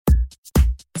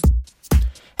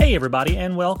Hey, everybody,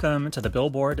 and welcome to the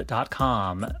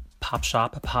Billboard.com Pop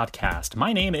Shop Podcast.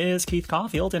 My name is Keith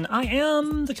Caulfield, and I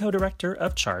am the co-director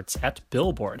of charts at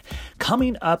Billboard.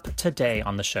 Coming up today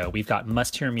on the show, we've got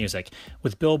Must Hear Music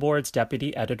with Billboard's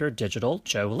Deputy Editor Digital,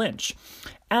 Joe Lynch.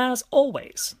 As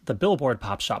always, the Billboard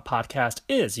Pop Shop Podcast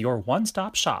is your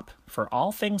one-stop shop for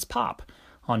all things pop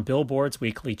on Billboard's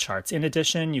weekly charts. In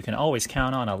addition, you can always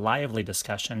count on a lively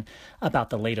discussion about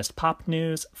the latest pop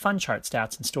news, fun chart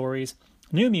stats and stories,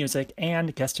 new music,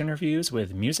 and guest interviews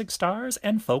with music stars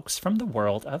and folks from the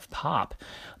world of pop.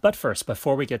 But first,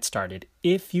 before we get started,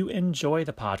 if you enjoy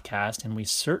the podcast, and we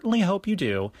certainly hope you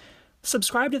do,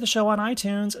 subscribe to the show on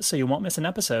iTunes so you won't miss an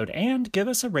episode, and give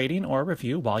us a rating or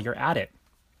review while you're at it.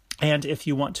 And if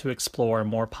you want to explore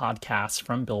more podcasts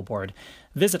from Billboard,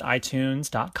 visit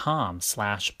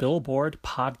itunes.com/Billboard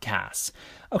Podcasts.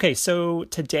 Okay, so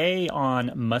today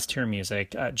on Must Hear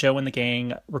Music, Joe and the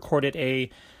gang recorded a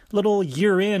little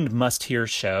year-end must-hear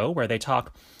show where they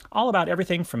talk all about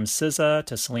everything from SZA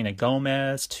to Selena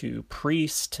Gomez to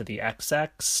Priest to the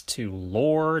XX to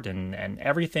Lorde and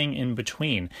everything in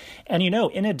between. And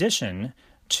in addition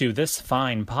to this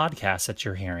fine podcast that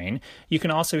you're hearing, you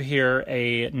can also hear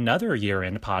another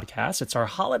year-end podcast. It's our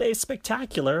holiday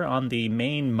spectacular on the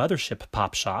main mothership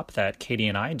pop shop that Katie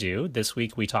and I do. This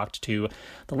week we talked to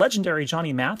the legendary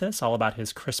Johnny Mathis all about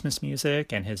his Christmas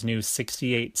music and his new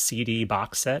 68 CD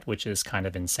box set, which is kind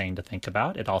of insane to think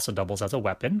about. It also doubles as a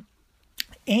weapon.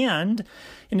 And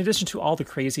in addition to all the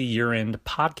crazy year-end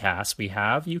podcasts we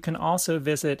have, you can also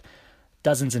visit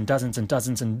dozens and dozens and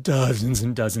dozens and dozens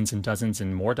and dozens and dozens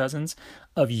and more dozens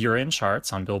of year-end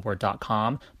charts on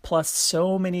Billboard.com, plus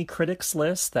so many critics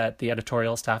lists that the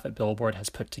editorial staff at Billboard has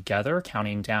put together,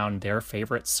 counting down their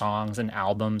favorite songs and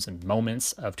albums and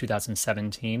moments of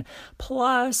 2017.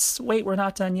 Plus, wait, we're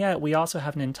not done yet. We also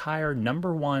have an entire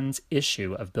number ones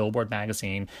issue of Billboard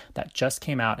magazine that just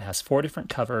came out. It has 4 different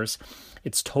covers.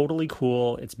 It's totally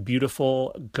cool. It's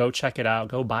beautiful. Go check it out.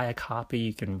 Go buy a copy.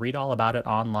 You can read all about it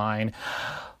online.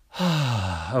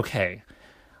 Okay,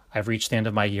 I've reached the end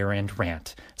of my year-end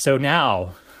rant. So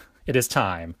now it is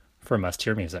time for Must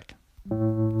Hear Music.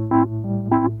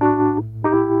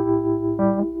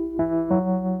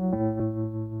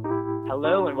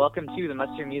 Hello and welcome to the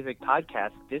Must Hear Music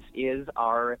podcast. This is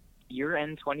our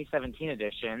year-end 2017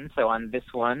 edition. So on this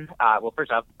one,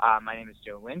 first off, my name is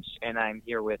Joe Lynch, and I'm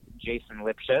here with Jason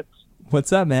Lipschutz.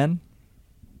 What's up, man?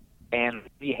 And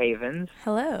Lee Havens.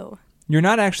 Hello. You're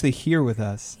not actually here with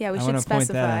us. Yeah, we should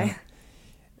specify. We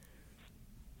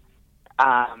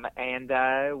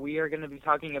are going to be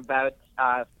talking about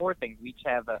 4 things. We each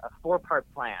have a 4-part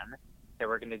plan that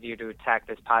we're going to do to attack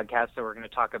this podcast. So we're going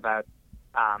to talk about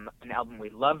an album we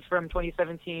loved from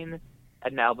 2017,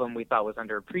 an album we thought was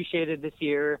underappreciated this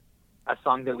year, a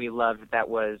song that we loved that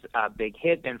was a big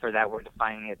hit, and for that we're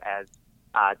defining it as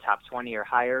top 20 or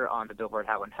higher on the Billboard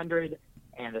Hot 100,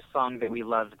 and a song that we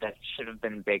loved that should have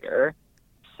been bigger.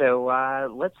 So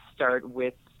let's start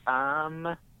with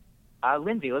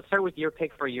Lindsay. Let's start with your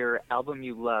pick for your album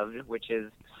you loved, which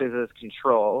is SZA's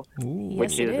Control,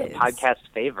 which is a podcast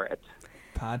favorite.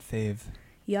 Pod fave.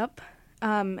 Yep.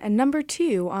 And number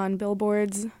 2 on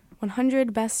Billboard's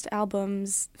 100 Best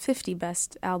Albums, 50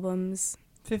 Best Albums.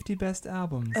 50 Best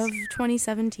Albums. Of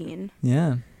 2017.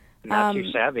 Yeah. Not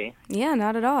too shabby. Yeah,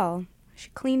 not at all. She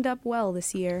cleaned up well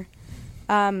this year.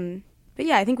 But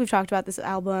yeah, I think we've talked about this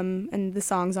album and the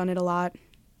songs on it a lot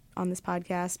on this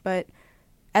podcast. But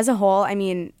as a whole, I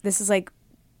mean, this is like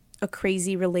a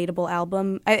crazy relatable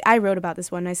album. I wrote about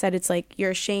this one. I said it's like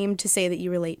you're ashamed to say that you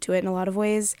relate to it in a lot of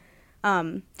ways.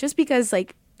 Just because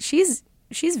like she's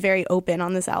very open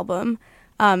on this album.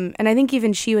 And I think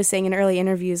even she was saying in early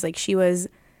interviews, like she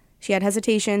had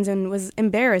hesitations and was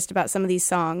embarrassed about some of these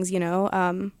songs,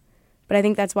 but I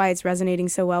think that's why it's resonating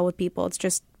so well with people. It's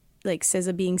just like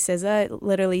SZA being SZA. It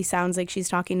literally sounds like she's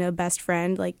talking to a best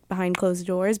friend, like behind closed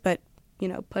doors, but,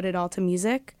 put it all to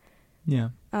music. Yeah.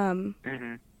 What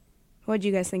did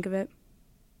you guys think of it?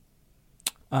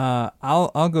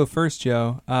 I'll go first,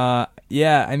 Joe.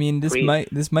 Yeah, I mean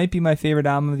this might be my favorite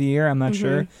album of the year. I'm not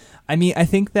sure. I mean, I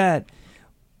think that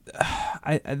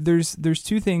there's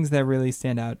 2 things that really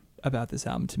stand out about this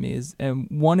album to me. And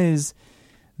one is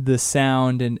the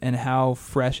sound and how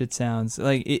fresh it sounds.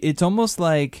 Like it's almost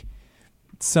like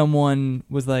someone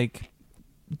was like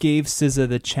gave SZA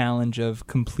the challenge of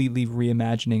completely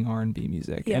reimagining R&B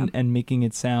music and making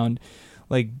it sound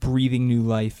like breathing new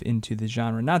life into the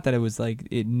genre. Not that it was like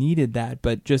it needed that,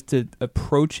 but just to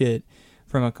approach it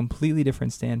from a completely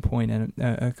different standpoint and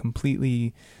a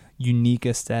completely unique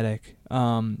aesthetic.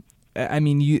 I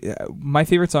mean, my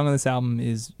favorite song on this album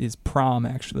is Prom,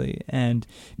 actually. And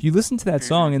if you listen to that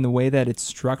song and the way that it's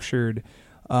structured,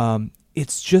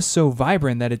 it's just so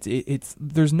vibrant that it's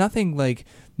there's nothing like,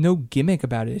 no gimmick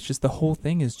about it. It's just the whole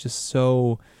thing is just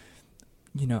so,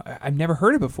 you know, I've never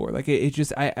heard it before. Like it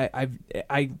just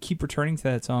I keep returning to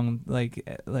that song like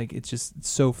it's just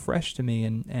so fresh to me,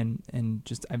 and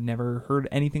just I've never heard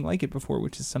anything like it before,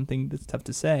 which is something that's tough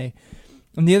to say.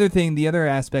 And the other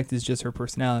aspect is just her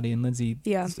personality, and Lindsay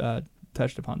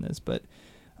touched upon this, but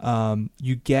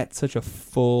you get such a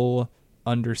full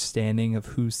understanding of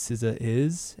who SZA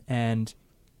is, and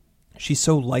she's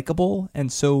so likable and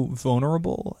so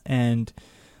vulnerable, and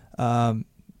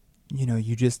you know,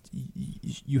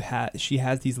 she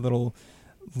has these little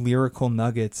lyrical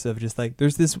nuggets of just like,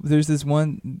 there's this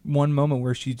one moment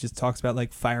where she just talks about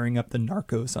like firing up the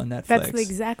Narcos on Netflix. That's the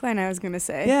exact line I was gonna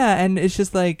say. Yeah, and it's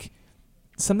just like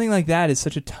something like that is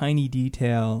such a tiny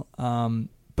detail,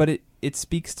 but it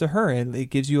speaks to her. It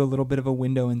gives you a little bit of a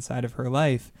window inside of her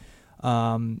life,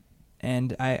 and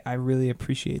I really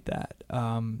appreciate that.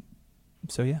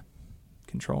 So yeah,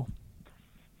 Control.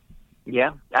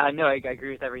 Yeah, no, I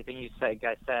agree with everything you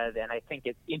guys said, and I think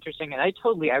it's interesting. And I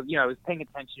was paying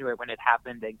attention to it when it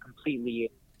happened, and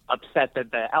completely upset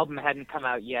that the album hadn't come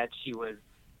out yet. She was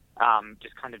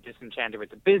just kind of disenchanted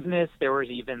with the business. There was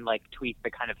even like tweets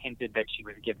that kind of hinted that she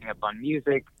was giving up on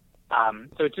music.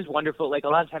 So it's just wonderful. Like a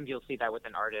lot of times you'll see that with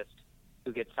an artist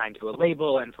who gets signed to a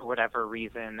label, and for whatever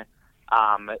reason,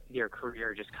 their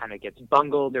career just kind of gets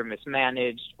bungled or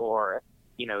mismanaged, or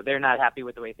you know, they're not happy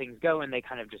with the way things go and they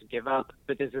kind of just give up.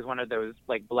 But this is one of those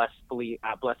like blessedly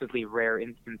rare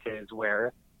instances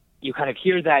where you kind of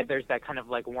hear that there's that kind of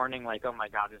like warning, like, oh my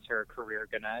God, is her career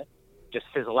gonna just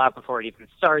fizzle out before it even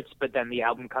starts? But then the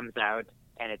album comes out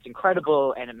and it's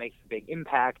incredible and it makes a big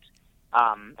impact.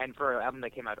 And for an album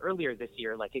that came out earlier this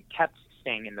year, like it kept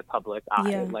staying in the public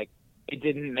eye. Yeah. Like it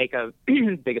didn't make a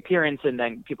big appearance and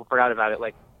then people forgot about it.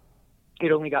 Like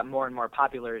it only got more and more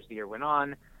popular as the year went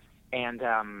on. And,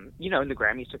 you know, and the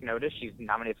Grammys took notice. She's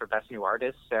nominated for Best New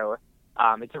Artist. So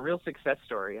it's a real success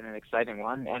story and an exciting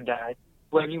one. And,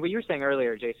 well, I mean, what you were saying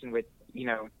earlier, Jason, with, you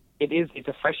know, it's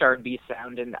a fresh R&B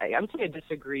sound. And I would say I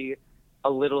disagree a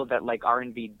little that, like,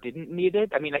 R&B didn't need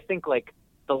it. I mean, I think, like,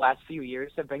 the last few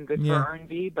years have been good for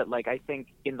R&B. But, like, I think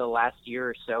in the last year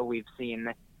or so, we've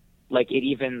seen, like, it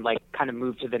even, like, kind of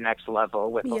move to the next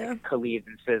level with, like, Khalid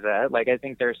and SZA. Like, I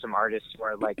think there's some artists who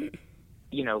are, like,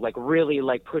 you know, like really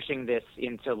like pushing this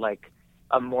into like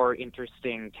a more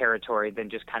interesting territory than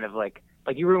just kind of like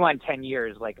you rewind 10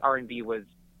 years, like R&B was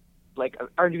like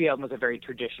R&B album was a very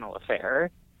traditional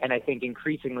affair. And I think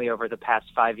increasingly over the past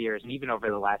 5 years and even over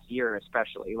the last year,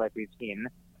 especially, like we've seen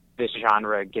this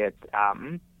genre get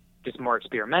just more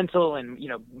experimental and, you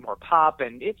know, more pop.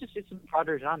 And it's a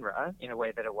broader genre in a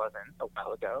way that it wasn't a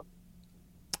while ago.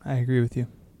 I agree with you.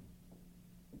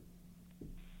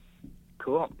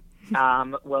 Cool.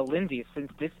 Well, Lindsay,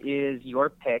 since this is your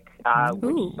pick,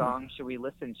 which song should we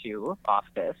listen to off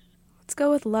this? Let's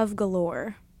go with Love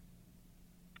Galore.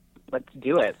 Let's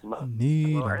do it. Love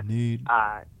Galore. Need.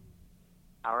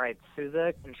 All right,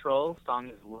 SZA, Control, song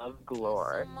is Love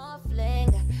Galore.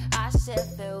 I said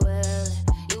farewell,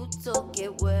 you took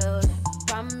it well.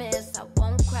 Promise I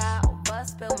won't cry over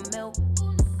spilled milk.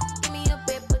 Give me a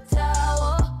paper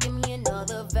towel, give me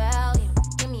another volume,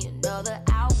 give me another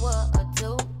hour or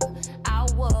two.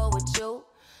 With you.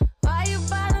 Why you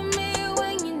bother me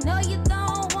when you know you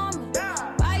don't want me?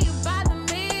 Why you bother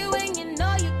me when you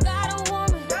know you got a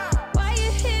woman? Why you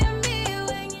hit me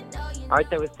when you know you? All right,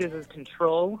 that was SZA's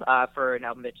Control for an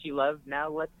album that she loved. Now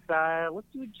let's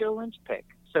do a Joe Lynch pick.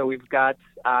 So we've got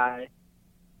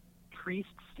Priest's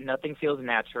Nothing Feels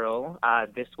Natural.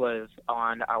 This was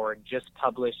on our just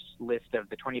published list of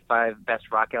the 25 best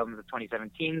rock albums of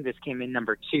 2017. This came in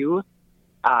number 2.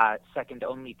 Second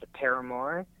only to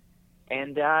Paramore,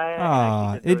 and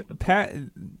I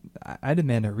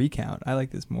demand a recount. I like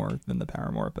this more than the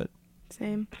Paramore, but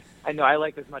same. I know I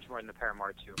like this much more than the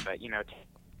Paramore too. But you know,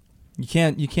 you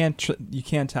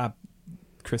can't top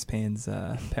Chris Payne's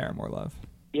Paramore love.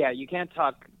 Yeah, you can't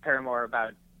talk Paramore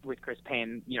with Chris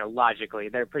Payne. You know, logically,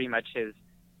 they're pretty much his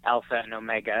alpha and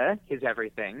omega, his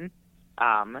everything.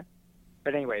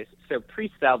 But anyways, so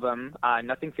Priest's album,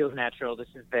 Nothing Feels Natural. This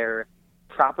is their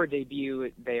proper debut.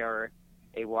 They are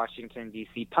a Washington,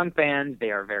 D.C. punk band.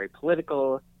 They are very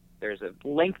political. There's a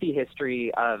lengthy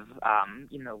history of,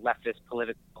 leftist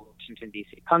political Washington,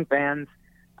 D.C. punk bands.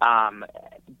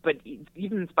 But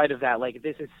even in spite of that, like,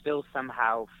 this is still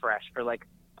somehow fresh for, like,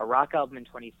 a rock album in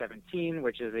 2017,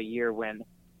 which is a year when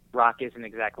rock isn't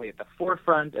exactly at the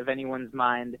forefront of anyone's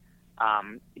mind.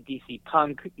 DC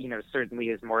punk, certainly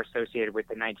is more associated with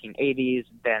the 1980s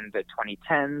than the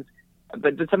 2010s.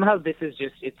 But somehow this is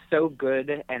it's so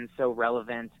good and so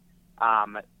relevant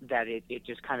that it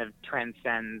just kind of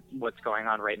transcends what's going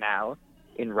on right now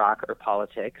in rock or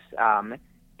politics.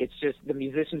 It's just the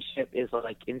musicianship is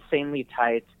like insanely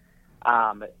tight.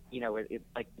 It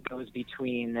like goes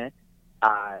between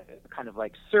kind of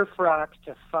like surf rock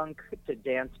to funk to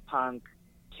dance punk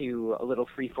to a little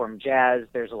freeform jazz.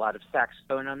 There's a lot of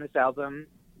saxophone on this album,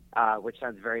 which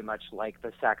sounds very much like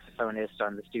the saxophonist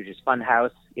on the Stooges'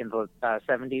 Funhouse in the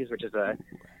 70s, which is a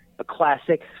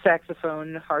classic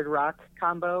saxophone hard rock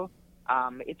combo.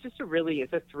 It's just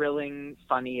it's a thrilling,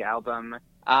 funny album.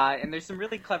 And there's some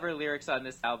really clever lyrics on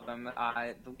this album.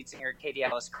 The lead singer, Katie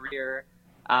Alice Greer,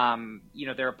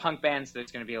 they're a punk band, so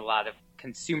there's going to be a lot of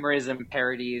consumerism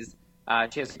parodies.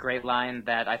 She has a great line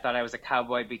that I thought I was a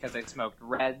cowboy because I smoked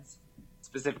Reds,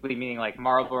 specifically meaning like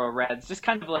Marlboro Reds, just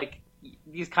kind of like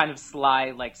these kind of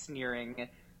sly, like sneering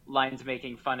lines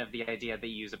making fun of the idea that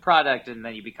you use a product and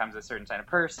then he becomes a certain kind of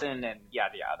person and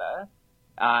yada yada.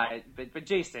 But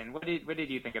Jason, what did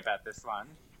you think about this one?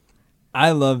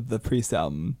 I love the Priest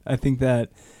album. I think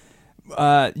that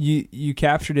you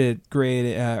captured it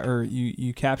great, or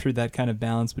you captured that kind of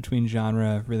balance between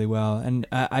genre really well. And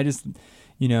I just,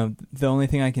 the only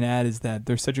thing I can add is that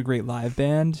they're such a great live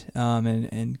band,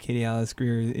 and Katie Alice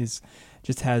Greer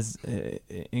has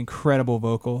incredible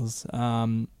vocals.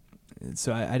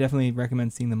 So I definitely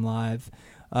recommend seeing them live.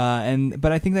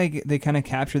 But I think they kind of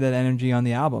capture that energy on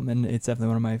the album, and it's definitely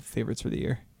one of my favorites for the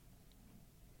year.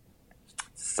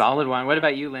 Solid one. What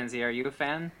about you, Lindsay? Are you a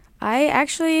fan? I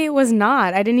actually was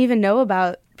not. I didn't even know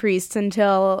about Priests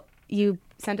until you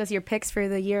sent us your picks for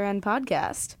the year-end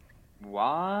podcast.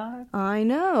 What? I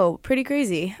know. Pretty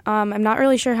crazy. I'm not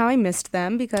really sure how I missed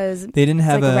them because they didn't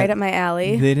have right up my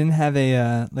alley. They didn't have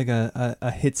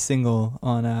a hit single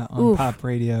on pop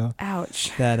radio.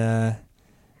 Ouch. That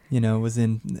was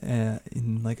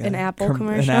in like an Apple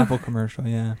commercial. An Apple commercial,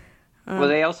 yeah. Well,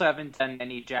 they also haven't done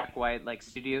any Jack White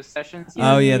studio sessions yet.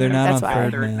 Oh yeah, they're not That's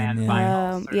on Third Man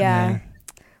finals. finals. Yeah.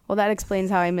 Well, that explains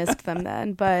how I missed them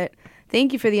then. But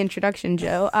thank you for the introduction,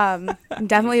 Joe. I'm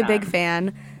definitely a big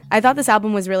fan. I thought this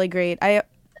album was really great.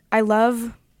 I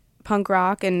love punk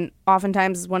rock, and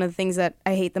oftentimes one of the things that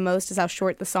I hate the most is how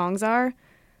short the songs are.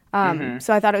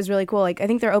 So I thought it was really cool. Like, I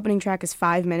think their opening track is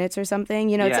 5 minutes or something.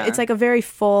 It's like a very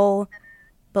full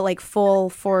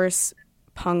force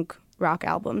punk rock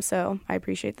album. So I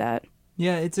appreciate that.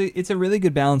 Yeah, it's a really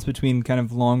good balance between kind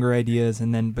of longer ideas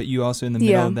but you also in the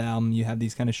middle of the album you have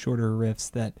these kind of shorter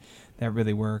riffs that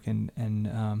really work, and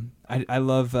I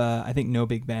love I think No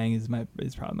Big Bang is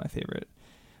probably my favorite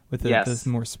with the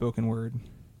more spoken word.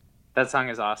 That song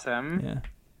is awesome.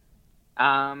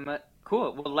 Yeah.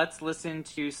 Cool. Well, let's listen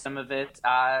to some of it.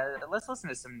 Let's listen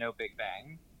to some No Big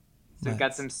Bang. So we've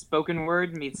got some spoken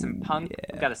word meets some punk. Yeah.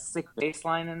 We've got a sick bass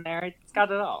line in there. It's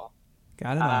got it all.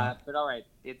 Got it all. But all right,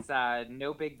 it's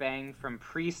No Big Bang from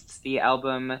Priests. The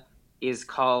album is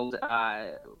called,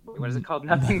 what is it called?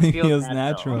 Nothing Feels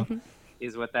Natural.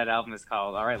 Is what that album is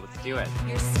called. All right, let's do it.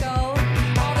 Your skull, all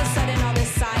of a sudden all this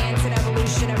science and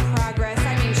evolution and progress.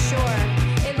 I mean,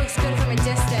 sure, it looks good from a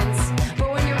distance, but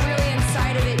when you're really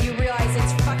inside of it, you realize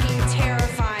it's fucking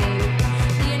terrifying.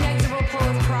 The inexorable pull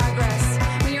of progress,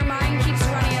 when your mind keeps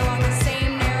running along the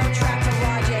same narrow track of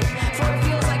logic, for it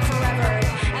feels like forever,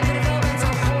 and the developments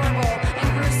are horrible and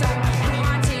gruesome and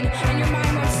haunting, and your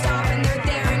mind won't stop, and they're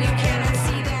there and you cannot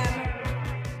see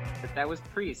them. That was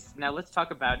Priest. Now let's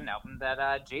talk about an album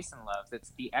that Jason loves.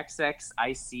 It's the XX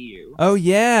I See You. Oh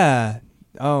yeah.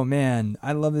 Oh man,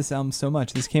 I love this album so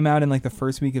much. This came out in like the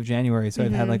first week of January, so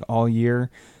I've had like all year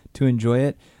to enjoy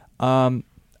it. I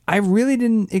really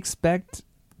didn't expect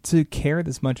to care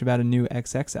this much about a new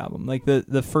XX album. Like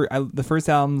the first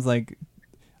album's like,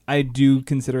 I do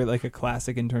consider it like a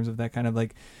classic in terms of that kind of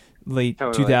like late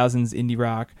 2000s indie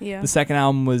rock. Yeah. The second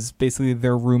album was basically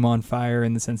their Room on Fire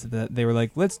in the sense that they were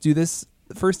like, let's do this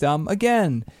first album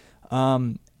again.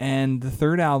 And the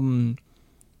third album,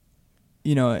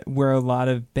 where a lot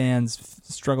of bands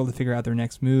struggle to figure out their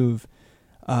next move.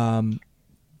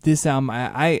 This album,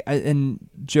 I and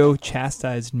Joe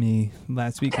chastised me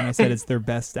last week when I said it's their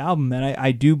best album, and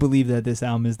I do believe that this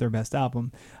album is their best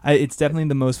album. It's definitely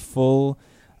the most full,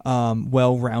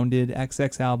 well-rounded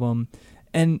XX album.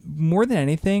 And more than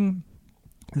anything,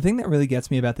 the thing that really gets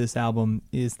me about this album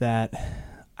is that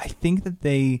I think that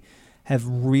they have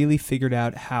really figured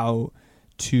out how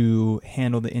to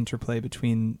handle the interplay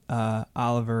between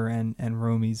Oliver and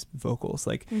Romy's vocals.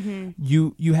 Like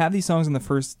you have these songs in the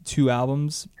first two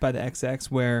albums by the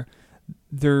XX where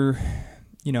they're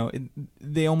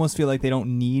they almost feel like they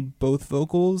don't need both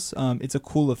vocals. It's a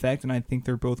cool effect, and I think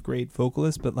they're both great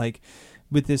vocalists. But like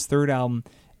with this third album,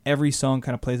 every song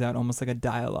kind of plays out almost like a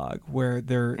dialogue where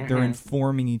they're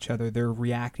informing each other, they're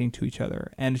reacting to each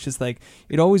other, and it's just like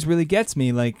it always really gets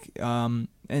me. Like, and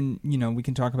we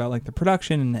can talk about like the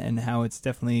production and how it's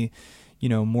definitely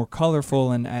more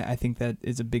colorful, and I think that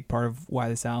is a big part of why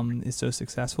this album is so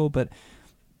successful. But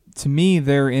to me,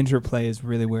 their interplay is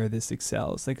really where this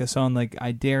excels. Like a song like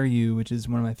I Dare You, which is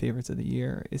one of my favorites of the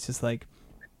year, it's just like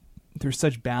there's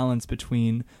such balance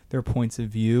between their points of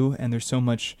view, and there's so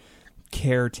much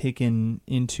care taken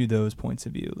into those points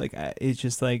of view. Like it's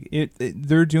just like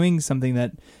they're doing something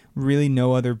that really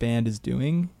no other band is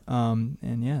doing. And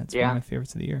it's one of my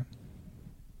favorites of the year.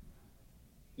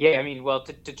 Yeah, I mean, well,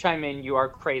 to chime in, you are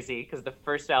crazy, because the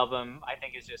first album, I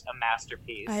think, is just a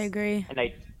masterpiece. I agree. And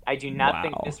I do not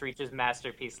think this reaches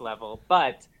masterpiece level,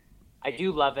 but I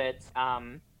do love it.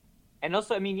 And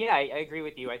also, I mean, yeah, I agree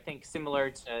with you. I think similar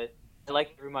to, I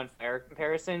like the Room on Fire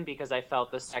comparison, because I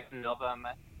felt the second album,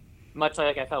 much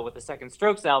like I felt with the second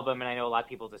Strokes album, and I know a lot of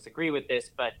people disagree with this,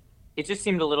 but it just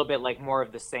seemed a little bit like more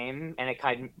of the same, and it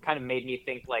kind of made me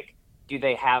think, like, do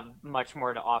they have much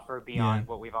more to offer beyond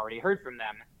what we've already heard from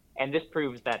them? And this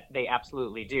proves that they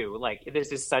absolutely do. Like,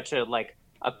 this is such a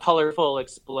colorful,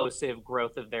 explosive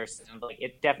growth of their sound. Like,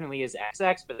 it definitely is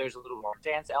XX, but there's a little more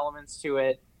dance elements to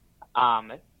it.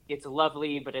 It's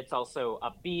lovely, but it's also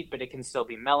upbeat, but it can still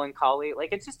be melancholy.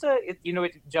 Like, it's just it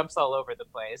jumps all over the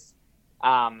place.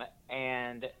 And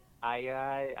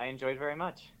I enjoyed it very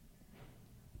much.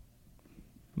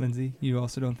 Lindsay, you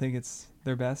also don't think it's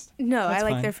their best? No, I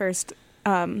like their first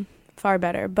far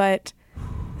better, but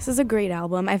this is a great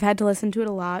album. I've had to listen to it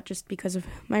a lot just because of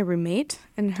my roommate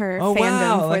and her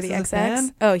fandom for Alexa's the a XX.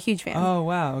 fan? Oh, huge fan. Oh,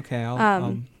 wow. Okay.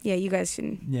 Yeah, you guys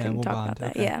can we'll talk bond. about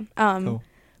that. Okay. Yeah. Cool.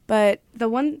 But the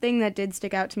one thing that did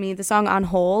stick out to me, the song On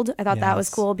Hold, I thought that was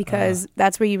Yes. cool because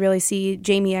that's where you really see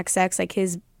Jamie XX, like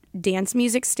his dance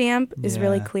music stamp is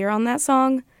really clear on that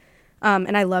song.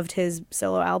 And I loved his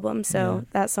solo album, so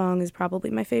that song is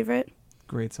probably my favorite.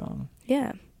 Great song.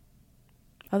 Yeah.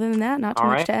 Other than that, not too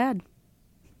much to add.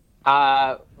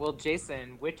 Well,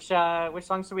 Jason, which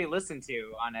songs should we listen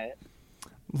to on it?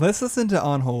 Let's listen to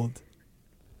On Hold.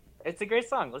 It's a great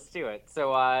song. Let's do it.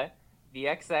 So, the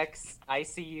XX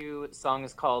ICU song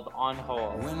is called On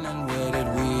Hold. When and where did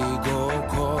we go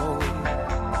cold?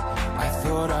 I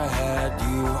thought I had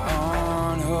you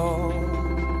on hold.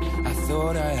 I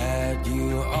thought I had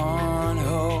you on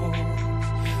hold.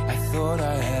 I thought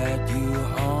I had you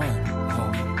on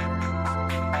hold.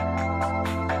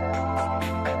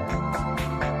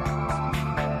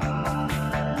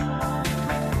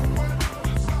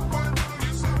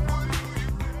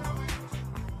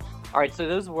 All right, so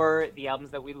those were the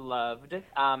albums that we loved.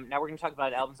 Now we're going to talk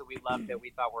about albums that we loved that we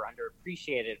thought were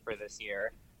underappreciated for this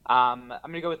year. I'm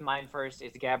going to go with mine first.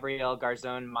 It's Gabriel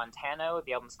Garzón Montano.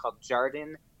 The album's called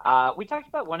Jardin. We talked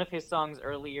about one of his songs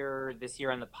earlier this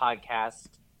year on the podcast.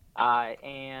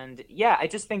 And yeah, I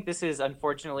just think this is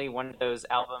unfortunately one of those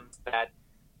albums that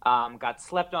got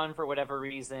slept on for whatever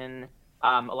reason.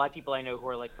 A lot of people I know who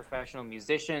are like professional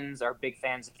musicians are big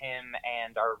fans of him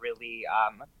and are really...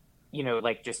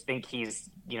 just think he's,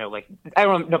 I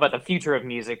don't know about the future of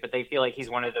music, but they feel like he's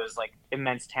one of those,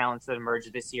 immense talents that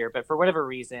emerged this year. But for whatever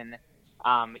reason,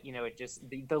 it just,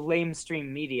 the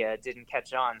lamestream media didn't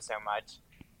catch on so much.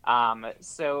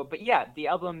 But yeah, the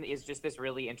album is just this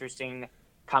really interesting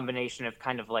combination of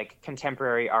kind of,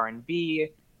 contemporary R&B,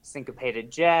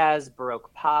 syncopated jazz,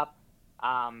 Baroque pop.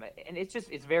 And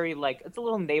it's very, it's a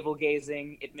little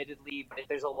navel-gazing, admittedly, but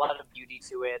there's a lot of beauty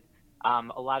to it.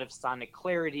 A lot of sonic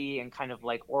clarity and kind of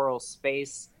oral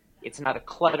space. It's not a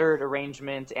cluttered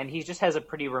arrangement, and he just has a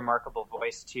pretty remarkable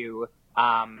voice too.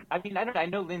 I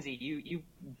know Lindsay, you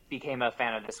became a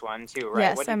fan of this one too,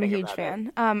 right? Yes, I'm a huge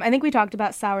fan. I think we talked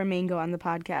about Sour Mango on the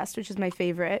podcast, which is my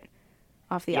favorite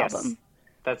off the album.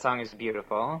 That song is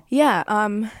beautiful. Yeah,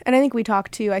 and I think we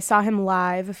talked too. I saw him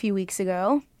live a few weeks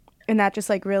ago, and that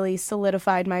just really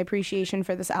solidified my appreciation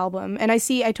for this album. And I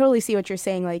totally see what you're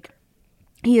saying,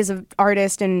 he is an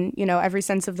artist in, every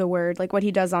sense of the word. What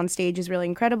he does on stage is really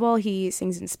incredible. He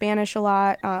sings in Spanish a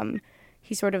lot.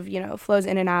 He sort of, flows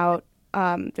in and out.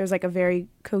 There's a very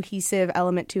cohesive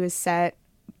element to his set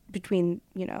between,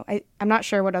 I'm not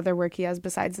sure what other work he has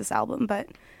besides this album, but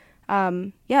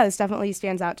this definitely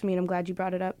stands out to me, and I'm glad you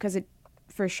brought it up because it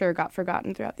for sure got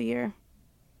forgotten throughout the year.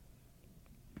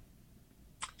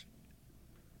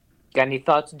 Got any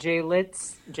thoughts, Jay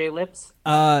Lips?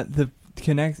 The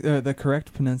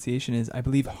correct pronunciation is, I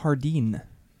believe, Hardin.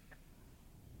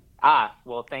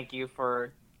 Well, thank you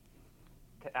for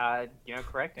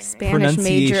correcting me. Spanish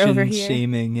major over here.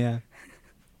 Shaming, yeah.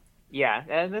 Yeah,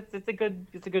 it's a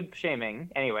good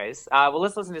shaming. Anyways, well,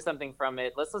 let's listen to something from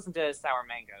it. Let's listen to Sour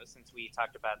Mango, since we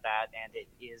talked about that, and it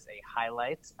is a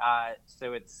highlight.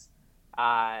 So it's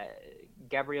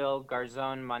Gabriel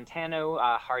Garzon Montano,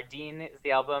 Hardin is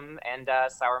the album, and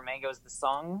Sour Mango is the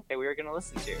song that we were going to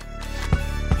listen to.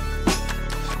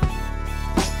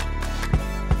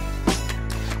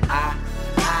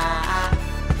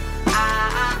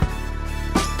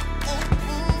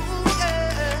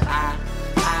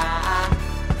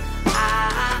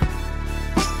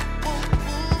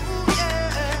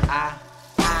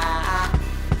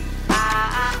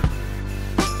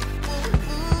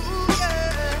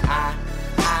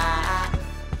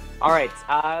 All right,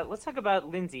 let's talk about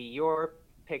Lindsay, your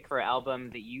pick for an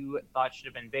album that you thought should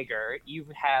have been bigger. You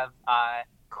have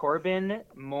Corbin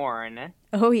Morn.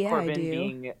 Oh, yeah, Corbin I do.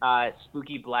 being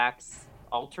Spooky Black's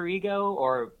alter ego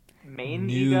or main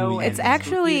New ego. ego. It's and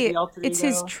actually, Spooky is the alter it's ego?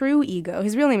 his true ego.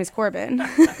 His real name is Corbin.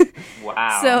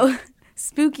 Wow. So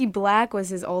Spooky Black was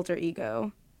his alter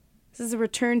ego. This is a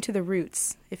return to the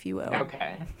roots, if you will.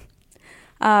 Okay.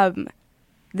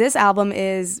 This album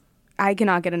is, I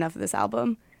cannot get enough of this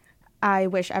album. I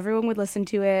wish everyone would listen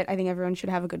to it. I think everyone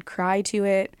should have a good cry to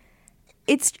it.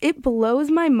 It blows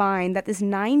my mind that this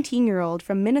 19-year-old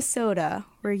from Minnesota,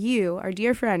 where you, our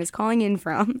dear friend, is calling in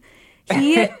from,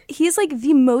 he's like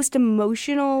the most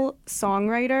emotional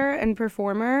songwriter and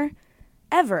performer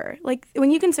ever. Like, when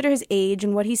you consider his age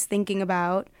and what he's thinking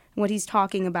about and what he's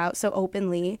talking about so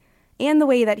openly, and the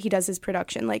way that he does his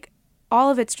production, like,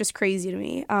 all of it's just crazy to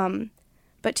me.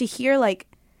 But to hear, like,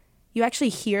 you actually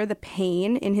hear the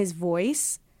pain in his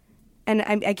voice. And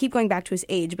I keep going back to his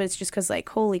age, but it's just because, like,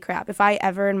 holy crap, if I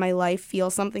ever in my life feel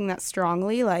something that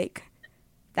strongly, like,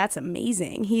 that's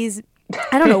amazing.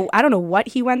 I don't know what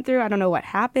he went through. I don't know what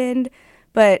happened.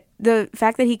 But the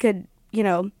fact that he could,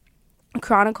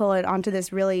 chronicle it onto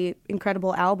this really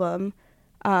incredible album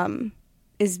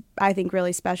is, I think,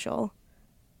 really special.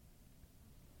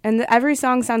 And every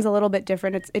song sounds a little bit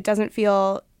different. It doesn't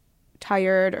feel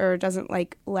tired or doesn't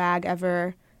like lag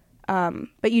ever,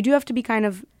 but you do have to be kind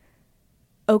of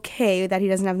okay that he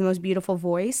doesn't have the most beautiful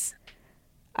voice,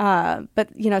 but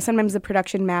sometimes the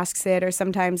production masks it, or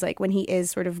sometimes like when he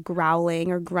is sort of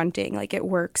growling or grunting, like it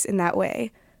works in that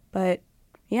way. But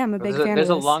yeah, I'm a big fan There's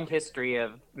of a this. long history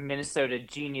of Minnesota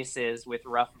geniuses with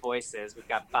rough voices. We've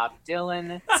got Bob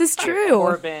Dylan. This is we have true.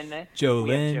 Corbin. Joe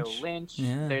we have Lynch. Joe Lynch.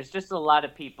 Yeah. There's just a lot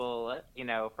of people,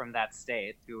 from that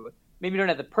state who maybe don't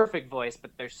have the perfect voice,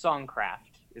 but their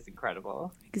songcraft is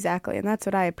incredible. Exactly, and that's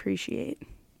what I appreciate.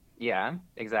 Yeah,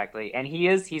 exactly. And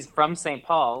he's from St.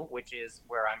 Paul, which is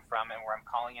where I'm from and where I'm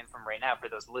calling in from right now for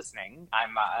those listening.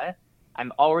 I'm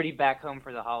already back home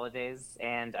for the holidays,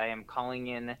 and I am calling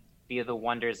in via the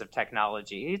wonders of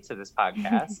technology to this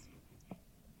podcast.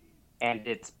 And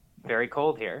it's very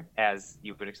cold here, as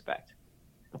you would expect.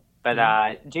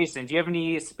 But Jason, do you have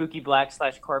any Spooky Black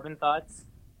 / Corbin thoughts?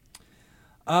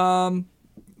 I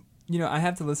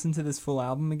have to listen to this full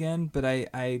album again, but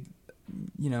I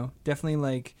definitely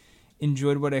like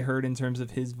enjoyed what I heard in terms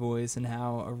of his voice and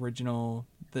how original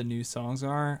the new songs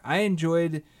are. I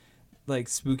enjoyed like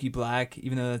Spooky Black,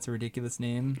 even though that's a ridiculous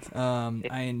name.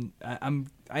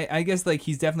 I guess like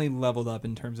he's definitely leveled up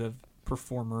in terms of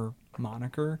performer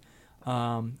moniker.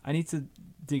 I need to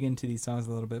dig into these songs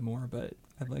a little bit more, but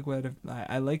I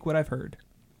like what I've heard.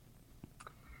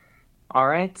 All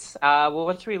right. Well,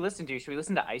 what should we listen to? Should we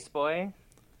listen to Ice Boy?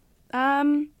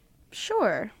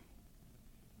 Sure.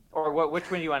 Or which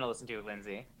one do you want to listen to,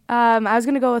 Lindsay? I was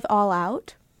gonna go with All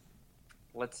Out.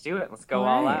 Let's do it. Let's go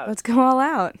all right, out. Let's go all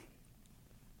out.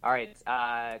 All right.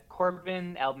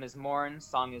 Corbin, album is Morn,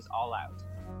 song is All Out.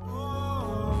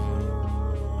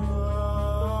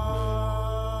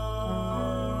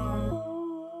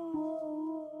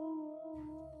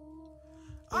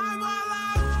 I'm all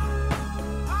out.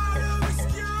 I have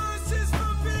excuses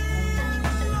for being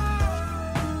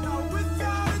alone. Now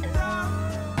without a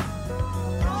doubt.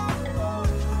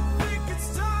 Think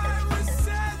it's time we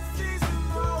set these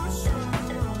emotions.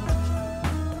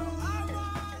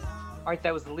 All right,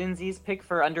 that was Lindsay's pick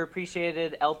for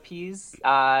underappreciated LPs.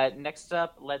 Next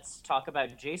up, let's talk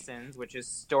about Jason's, which is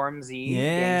Stormzy,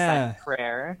 Yeah. Inside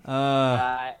Prayer.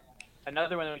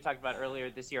 Another one that we talked about earlier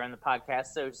this year on the podcast.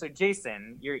 So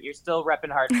Jason, you're still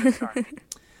repping hard for Stormzy.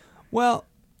 Well,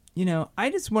 I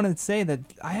just wanted to say that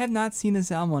I have not seen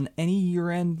this album on any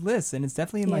year-end list, and it's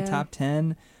definitely in my Yeah. top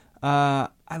 10. I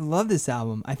love this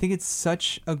album. I think it's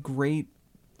such a great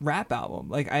rap album.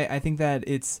 Like, I think that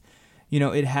it's,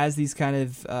 it has these kind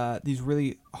of these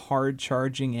really hard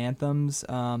charging anthems.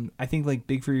 I think like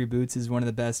Big for Your Boots is one of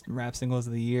the best rap singles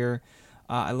of the year.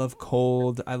 I love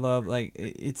Cold. I love like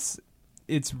it's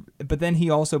but then he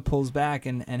also pulls back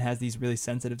and has these really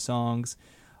sensitive songs.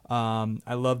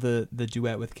 I love the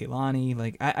duet with Kehlani.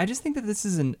 Like I just think that this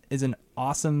is an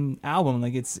awesome album.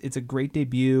 Like it's a great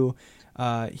debut.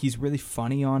 He's really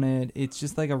funny on it. It's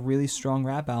just like a really strong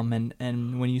rap album.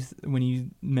 And when you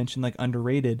mentioned like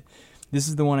underrated, this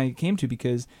is the one I came to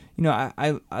because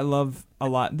I love a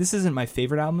lot. This isn't my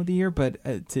favorite album of the year, but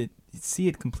to see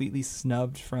it completely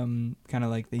snubbed from kind of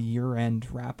like the year-end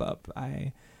wrap-up,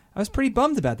 I was pretty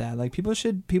bummed about that. Like people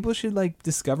should like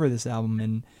discover this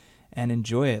album and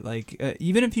enjoy it. Like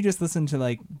even if you just listen to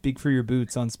like Big for Your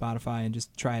Boots on Spotify and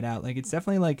just try it out, like it's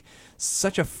definitely like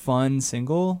such a fun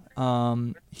single.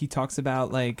 He talks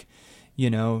about like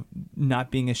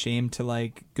not being ashamed to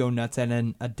like go nuts at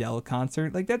an Adele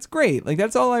concert. Like that's great. Like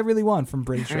that's all I really want from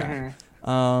British rap.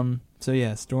 So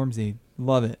yeah, Stormzy,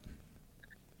 love it.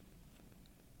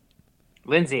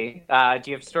 Lindsay,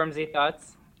 do you have Stormzy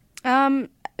thoughts?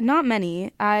 Not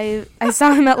many. I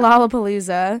saw him at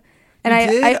Lollapalooza, and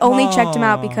I only checked him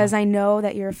out because I know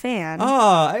that you're a fan.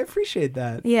 Oh, I appreciate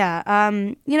that. Yeah.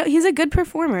 He's a good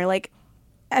performer. Like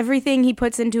everything he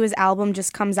puts into his album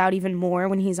just comes out even more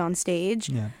when he's on stage.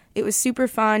 Yeah. It was super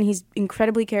fun. He's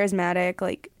incredibly charismatic.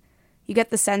 Like you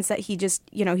get the sense that he just,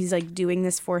 he's like doing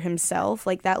this for himself.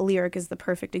 Like that lyric is the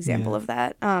perfect example of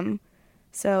that.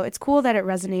 So it's cool that it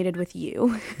resonated with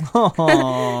you.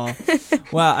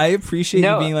 Aww. Wow, I appreciate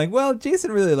you being like, well,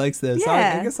 Jason really likes this.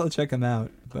 Yeah. I guess I'll check him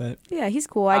out. But yeah, he's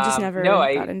cool. I just never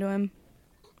got into him.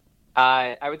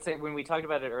 I would say when we talked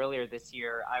about it earlier this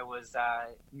year, I was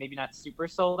maybe not super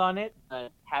sold on it,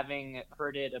 but having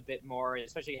heard it a bit more,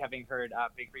 especially having heard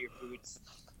Big for Your Boots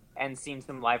and seen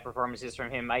some live performances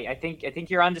from him, I think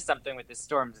you're onto something with this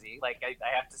Stormzy. Like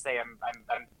I have to say,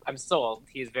 I'm sold.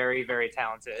 He's very, very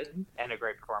talented and a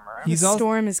great performer. The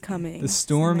storm is coming. The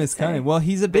storm is coming. Well,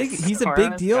 he's a big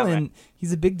deal in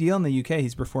the UK.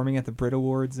 He's performing at the Brit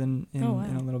Awards in a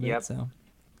little bit. Yep. So,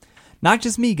 not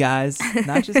just me, guys.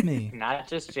 Not just me. Not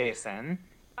just Jason.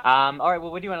 All right.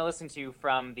 Well, what do you want to listen to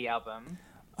from the album?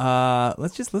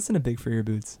 Let's just listen to Big for Your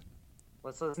Boots.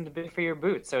 Let's listen to Big for Your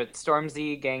Boots. So it's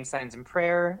Stormzy, Gang Signs and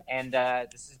Prayer, and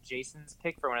this is Jason's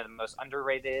pick for one of the most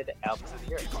underrated albums of the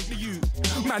year.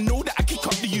 Man, know that I kick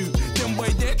up to you. Then why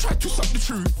dare try to suck the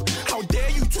truth? How dare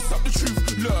you to suck the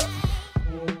truth?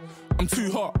 Look, I'm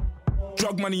too hot.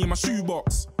 Drug money in my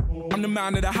shoebox. I'm the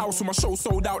man of the house when my show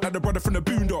sold out like the brother from the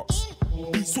Boondocks.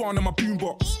 Beat Swan in my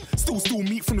boombox. Still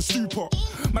meat from the stew pot.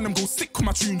 Man, I'm go sick when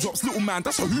my tune drops. Little man,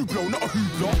 that's a hooplo, not a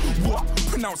hoopla. What?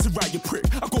 Pronounce it right, you prick.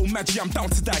 I go Maggie, I'm down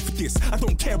to die for this. I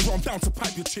don't care, bro, I'm down to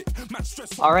pipe your chick. Man,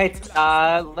 stress. All right,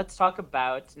 let's talk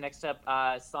about next up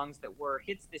songs that were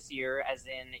hits this year, as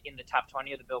in the top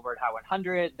 20 of the Billboard Hot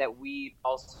 100 that we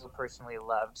also personally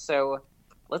loved. So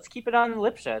let's keep it on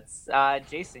Lipschutz.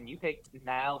 Jason, you picked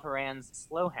Niall Horan's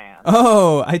Slow Hands.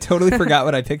 Oh, I totally forgot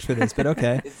what I picked for this, but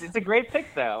okay. It's a great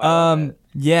pick, though.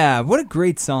 Yeah, what a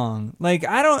great song. Like,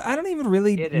 I don't even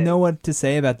really know what to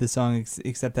say about this song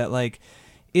except that like,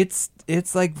 it's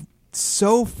like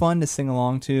so fun to sing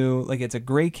along to. Like, it's a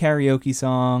great karaoke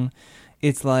song.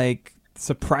 It's like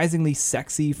surprisingly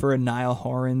sexy for a Niall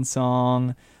Horan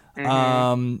song.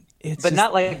 Mm-hmm. It's but just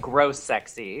not like gross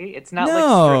sexy. It's not like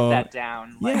strip that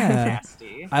down like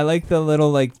nasty. I like the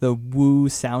little like the woo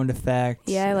sound effect.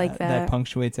 Yeah, I like that. That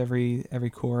punctuates every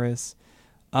chorus.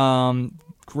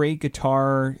 Great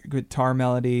guitar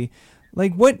melody.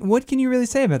 Like what can you really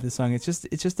say about this song? It's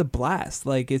just a blast.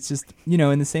 Like it's just,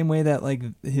 in the same way that like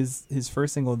his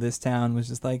first single This Town was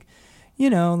just like,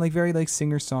 like very like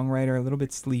singer-songwriter, a little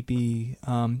bit sleepy.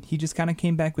 He just kind of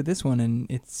came back with this one and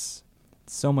it's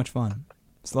so much fun.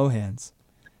 Slow Hands.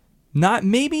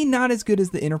 Maybe not as good as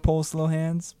the Interpol Slow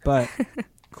Hands, but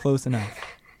close enough.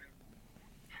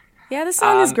 Yeah, the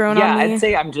song has grown on me. Yeah, I'd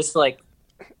say I'm just like,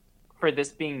 for this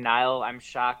being Niall, I'm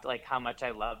shocked like how much I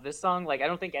love this song. Like I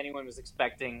don't think anyone was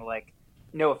expecting, like,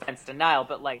 no offense to Niall,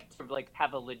 but like to like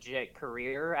have a legit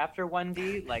career after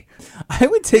 1D. Like I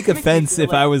would take offense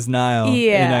if I was Niall.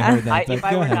 Yeah, and I heard that. If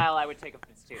I were Niall, I would take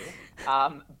offense too.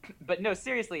 But no,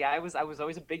 seriously, I was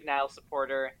always a big Niall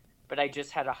supporter, but I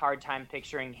just had a hard time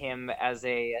picturing him as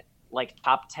a like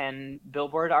top 10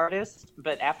 Billboard artist.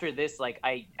 But after this, like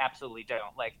I absolutely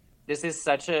don't. Like this is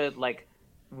such a like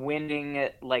winning,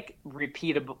 like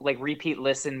repeatable, like repeat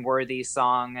listen worthy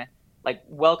song. Like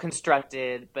well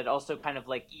constructed, but also kind of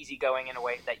like easygoing in a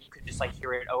way that you could just like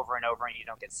hear it over and over and you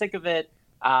don't get sick of it.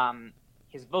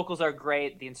 his vocals are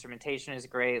great. The instrumentation is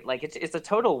great. Like it's a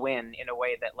total win in a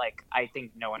way that like I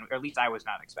think no one, or at least I was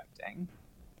not expecting.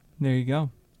 There you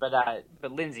go. But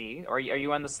Lindsay, are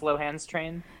you on the slow hands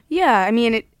train? Yeah, I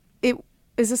mean, it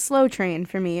is a slow train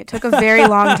for me. It took a very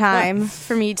long time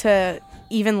for me to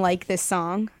even like this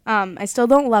song. I still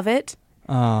don't love it.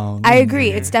 Oh, I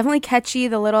agree. It's definitely catchy,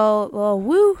 the little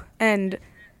woo, and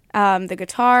the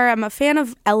guitar. I'm a fan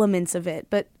of elements of it,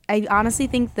 but I honestly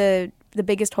think the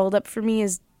biggest holdup for me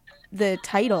is the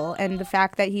title and the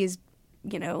fact that he's,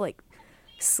 like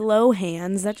slow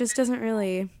hands. That just doesn't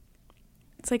really.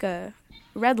 It's like a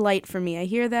red light for me. I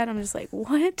hear that, I'm just like,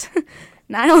 what?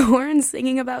 Niall Horan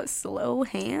singing about slow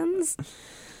hands?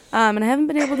 And I haven't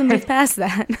been able to move past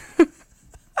that.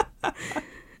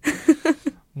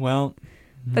 Well,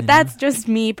 but that's just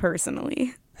me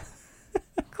personally.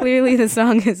 Clearly, the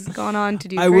song has gone on to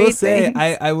do I great will say, things.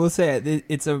 I will say,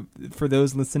 it's for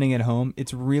those listening at home,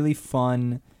 it's really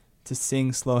fun to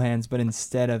sing slow hands, but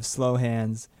instead of slow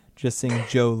hands, just sing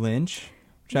Joe Lynch.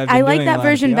 Which I've been I like doing a that lot at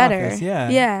version the better. office.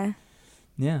 Yeah.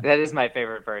 Yeah. That is my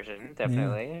favorite version,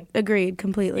 definitely. Agreed,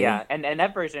 completely. Yeah, and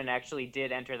that version actually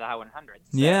did enter the Hot 100.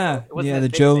 So Yeah. it wasn't Yeah, as the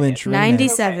big Joe of a Lynch hit. remix.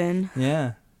 97.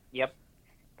 Yeah. Yep,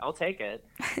 I'll take it.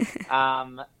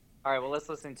 All right, well, let's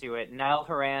listen to it. Niall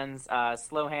Horan's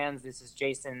Slow Hands. This is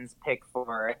Jason's pick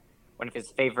for one of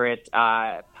his favorite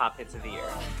pop hits of the year.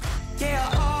 Yeah,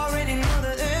 I already know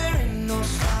that there ain't no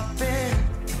stopping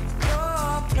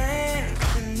your plans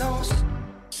and those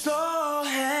slow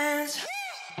hands.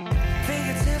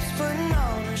 Fingertips putting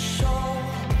on a show.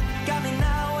 Got me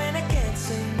now and I can't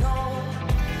say no.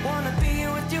 Wanna be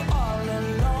with you all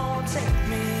alone. Take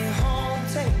me home.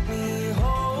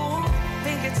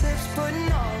 Fingertips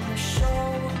putting on a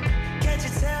show. Can't you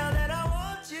tell that I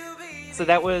want you be? So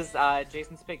that was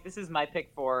Jason's pick. This is my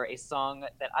pick for a song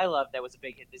that I love that was a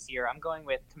big hit this year. I'm going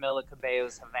with Camila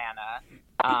Cabello's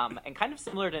Havana. And kind of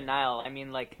similar to Niall, I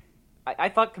mean, like, I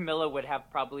thought Camila would have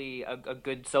probably a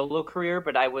good solo career,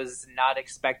 but I was not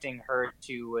expecting her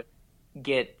to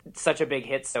get such a big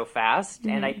hit so fast.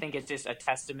 And I think it's just a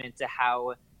testament to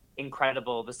how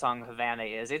incredible the song Havana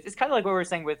is. It's kind of like what we were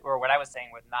saying with, or what I was saying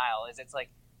with Niall, is it's like,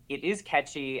 it is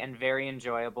catchy and very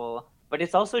enjoyable, but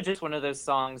it's also just one of those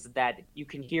songs that you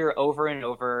can hear over and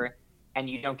over and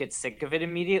you don't get sick of it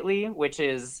immediately, which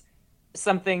is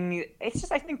something, it's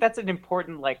just, I think that's an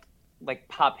important like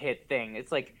pop hit thing.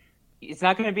 It's like, it's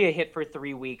not going to be a hit for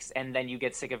 3 weeks and then you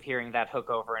get sick of hearing that hook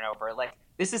over and over. Like,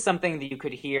 this is something that you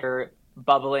could hear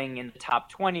bubbling in the top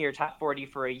 20 or top 40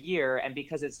 for a year, and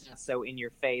because it's not so in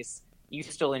your face, you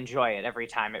still enjoy it every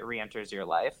time it re-enters your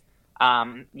life.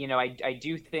 I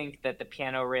do think that the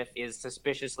piano riff is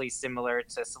suspiciously similar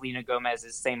to Selena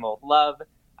Gomez's Same Old Love.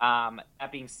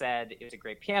 That being said, it was a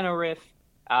great piano riff.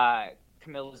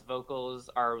 Camila's vocals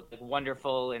are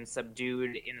wonderful and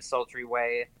subdued in a sultry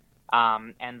way.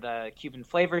 And the Cuban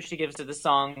flavor she gives to the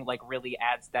song really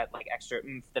adds that extra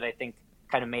oomph that I think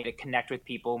kind of made it connect with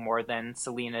people more than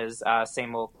Selena's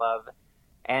Same Old Love.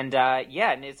 And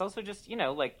and it's also just,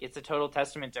 it's a total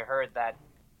testament to her that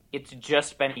it's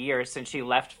just been a year since she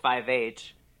left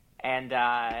 5H, and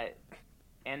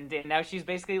now she's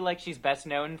basically she's best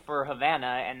known for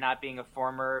Havana and not being a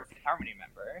former Fifth Harmony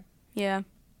member. Yeah.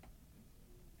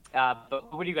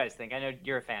 But what do you guys think? I know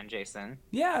you're a fan, Jason.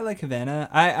 Yeah, I like Havana.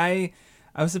 I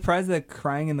was surprised that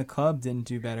Crying in the Club didn't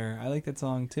do better. I like that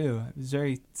song too. It was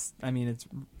it's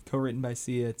co-written by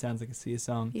Sia. It sounds like a Sia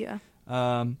song. Yeah.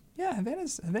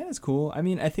 Havana's cool. I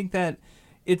mean, I think that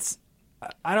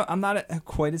I'm not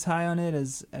quite as high on it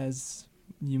as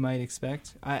you might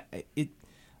expect. I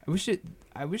wish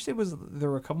there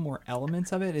were a couple more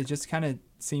elements of it. It just kind of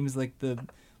seems like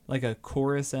a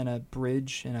chorus and a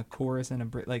bridge and a chorus and a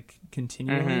bridge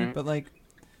continually. Mm-hmm. But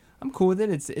I'm cool with it.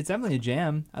 It's definitely a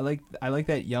jam. I like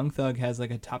that Young Thug has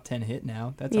a top 10 hit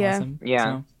now. That's awesome. Yeah.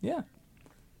 So, yeah.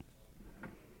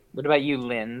 What about you,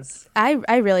 Linz? I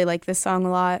really like this song a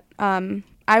lot.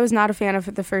 I was not a fan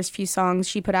of the first few songs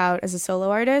she put out as a solo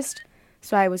artist,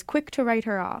 so I was quick to write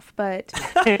her off. But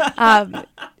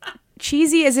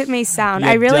cheesy as it may sound,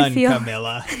 I really feel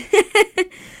Camilla.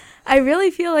 I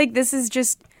really feel like this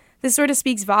sort of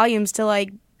speaks volumes to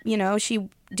she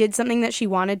did something that she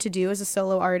wanted to do as a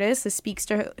solo artist. This speaks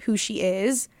to who she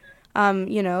is.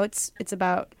 It's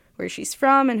about where she's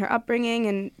from and her upbringing,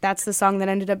 and that's the song that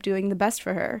ended up doing the best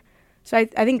for her. So I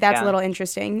think that's a little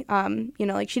interesting.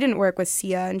 She didn't work with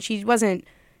Sia, and she wasn't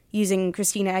using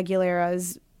Christina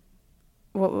Aguilera's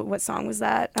what song was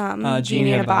that?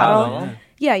 Genie in a Bottle.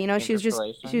 Yeah, she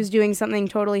was doing something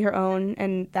totally her own,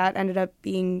 and that ended up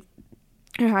being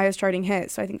her highest charting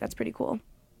hit. So I think that's pretty cool.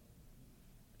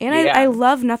 And I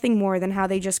love nothing more than how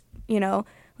they just you know?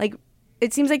 Like,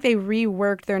 it seems like they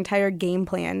reworked their entire game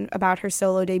plan about her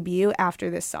solo debut after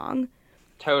this song.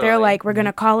 Totally. They're like, we're going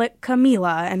to call it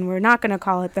Camila, and we're not going to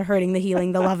call it The Hurting, The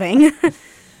Healing, The Loving.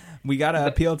 We gotta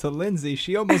appeal to Lindsay.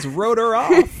 She almost wrote her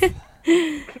off.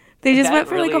 They just That went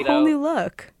for like really, a whole though- new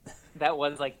look. That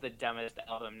was like the dumbest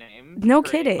album name. No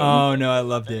Great. kidding. Oh no, I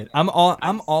loved it. I'm all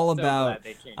so about glad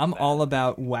they changed I'm that. all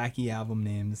about wacky album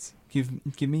names. Give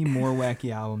me more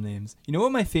wacky album names. You know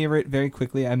what my favorite? Very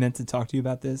quickly, I meant to talk to you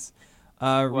about this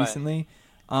recently.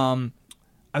 I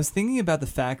was thinking about the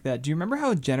fact that, do you remember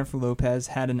how Jennifer Lopez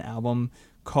had an album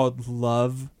called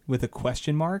Love with a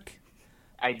question mark?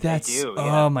 I That's do.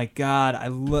 Yeah. oh my god,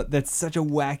 that's such a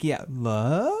wacky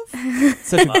Love.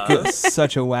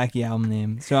 Such a wacky album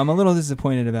name. So I'm a little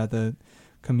disappointed about the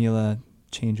Camila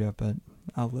change up, but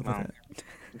I'll live with it.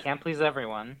 You can't please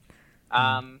everyone.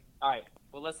 All right.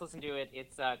 Well, let's listen to it.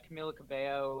 It's Camila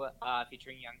Cabello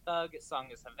featuring Young Thug. Its song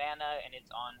is Havana, and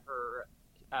it's on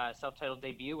her self-titled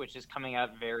debut, which is coming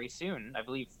out very soon. I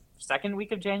believe second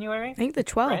week of January. I think the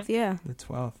 12th, Right? yeah. The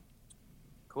 12th.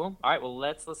 Cool. All right. Well,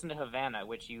 let's listen to Havana,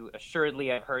 which you assuredly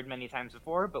have heard many times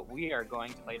before, but we are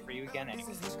going to play it for you again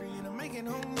anyway.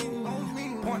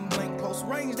 Point blank, close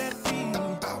range, that feed.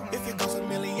 If it goes a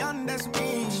million, that's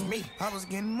me. I was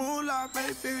getting moolah,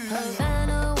 baby.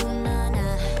 Havana, ooh, nah,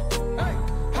 nah.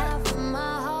 Half of my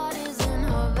heart is in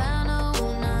Havana,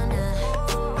 ooh, nah,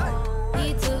 nah.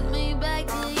 He took me back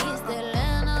to East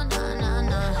Atlanta, nah, nah,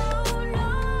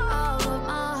 nah. All of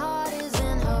my heart is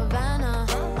in Havana.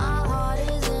 My heart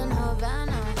is in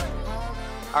Havana.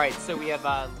 All right. So we have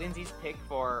Lindsay's pick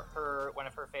for one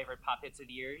of her favorite pop hits of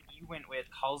the year. You went with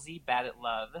Halsey, Bad at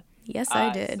Love. Yes, I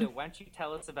did. So why don't you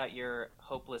tell us about your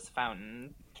Hopeless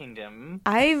Fountain Kingdom?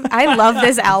 I love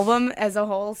this album as a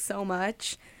whole so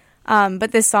much,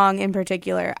 but this song in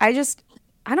particular, I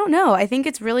don't know. I think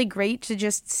it's really great to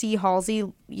just see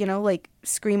Halsey, you know, like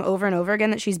scream over and over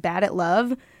again that she's bad at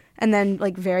love, and then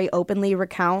like very openly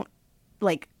recount,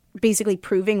 like basically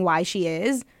proving why she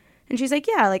is. And she's like,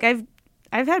 yeah, like I've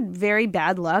had very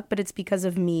bad luck, but it's because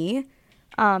of me.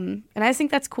 And I just think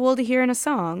that's cool to hear in a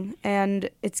song, and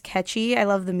it's catchy. I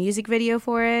love the music video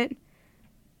for it.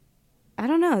 I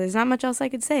don't know. There's not much else I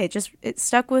could say. It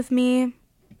stuck with me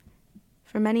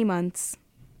for many months.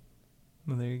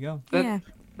 Well, there you go. Yeah.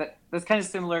 That's kind of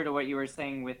similar to what you were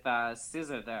saying with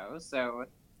SZA, though. So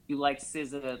you like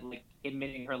SZA like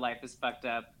admitting her life is fucked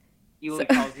up. You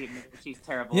like Halsey admitting she's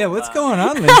terrible. Yeah, at what's love. going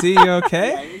on, Lindsay? You Yeah,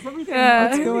 okay? is everything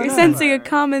What's going You're on? sensing a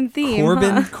common theme.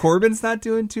 huh? Corbin's not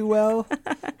doing too well.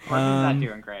 Corbin's not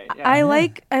doing great. Yeah. I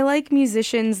like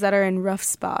musicians that are in rough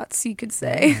spots, you could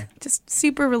say. Just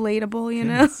super relatable, you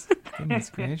know?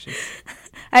 Goodness gracious.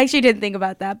 I actually didn't think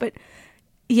about that, but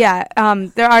yeah,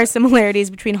 there are similarities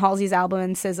between Halsey's album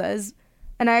and SZA's.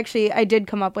 And I did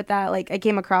come up with that. Like, I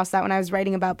came across that when I was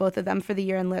writing about both of them for the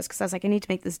year-end list, because I was like, I need to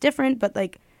make this different, but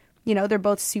like, you know, they're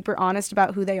both super honest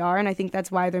about who they are, and I think that's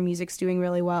why their music's doing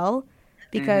really well,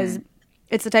 because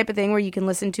it's the type of thing where you can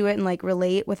listen to it and like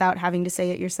relate without having to say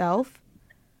it yourself.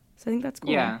 So I think that's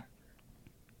cool. Yeah.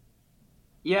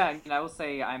 Yeah, I mean, I will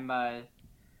say I'm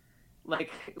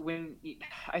like when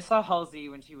I saw Halsey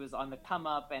when she was on the come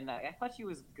up, and I thought she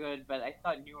was good, but I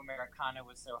thought New Americana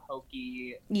was so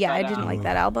hokey. Yeah, I but, didn't like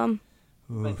that album.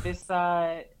 But this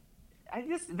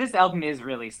album is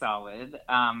really solid.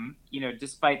 You know,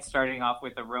 despite starting off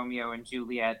with a Romeo and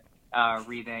Juliet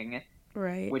reading,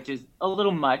 Right. which is a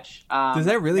little much. Does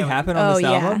that really no, happen on this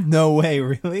Oh, yeah. album? No way,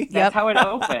 really? That's Yep. how it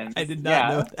opens. I did not Yeah.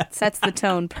 know that. Sets the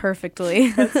tone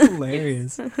perfectly. That's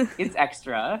hilarious. It's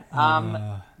extra.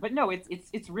 But no,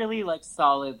 it's really like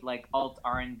solid like alt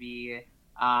R&B.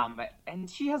 And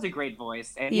she has a great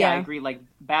voice. And yeah, I Yeah. agree. Like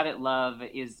Bad at Love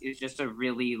is just a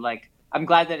really like. I'm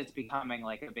glad that it's becoming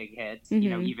like a big hit. You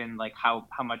know, even like how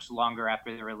much longer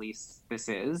after the release this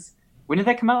is. When did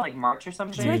that come out? Like March or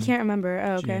something? I can't remember.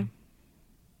 Oh, okay. June.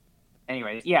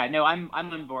 Anyways, yeah, no, I'm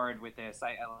on board with this.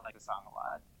 I like the song a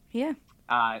lot. Yeah.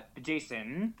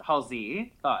 Jason,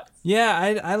 Halsey, thoughts?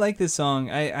 Yeah, I like this song.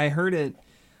 I heard it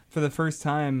for the first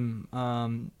time.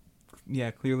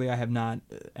 Yeah, clearly I have not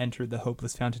entered the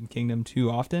Hopeless Fountain Kingdom too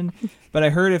often, but I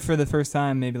heard it for the first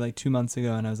time maybe like 2 months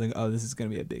ago, and I was like, oh, this is going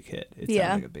to be a big hit. It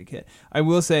Yeah. sounds like a big hit. I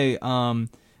will say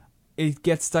it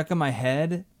gets stuck in my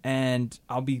head, and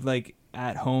I'll be like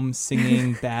at home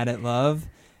singing Bad at Love,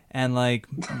 and like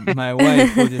my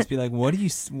wife will just be like, what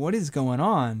is going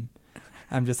on?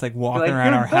 I'm just like walking Like,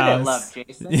 around you're our good at house. love,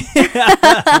 Jason.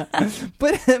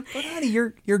 but honey,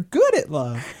 you're good at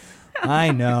love.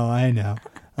 I know.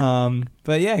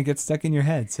 But yeah, it gets stuck in your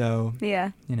head. So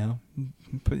Yeah. you know,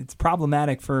 it's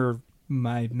problematic for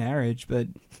my marriage, but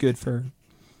good for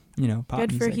pop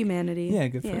Good for music. humanity. Yeah,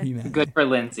 good for Yeah. humanity. Good for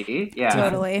Lindsay. Yeah.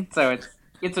 Totally. So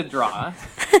it's a draw.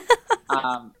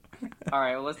 All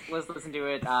right, well, let's listen to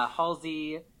it.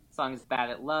 Halsey, song is Bad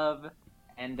at Love,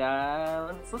 and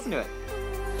let's listen to it.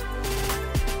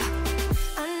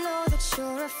 I know that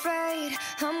you're afraid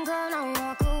I'm gonna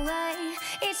walk away.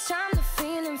 Each time the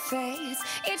feeling fades,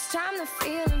 each time the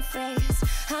feeling fades.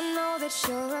 I know that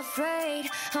you're afraid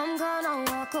I'm gonna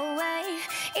walk away.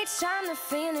 Each time the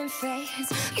feeling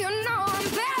fades. You know I'm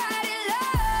bad at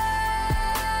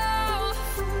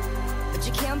love, but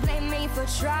you can't blame me for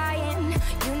trying.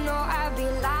 You know I'd be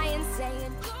lying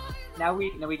saying. Now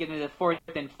we get into the fourth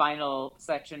and final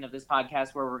section of this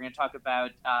podcast, where we're going to talk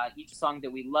about each song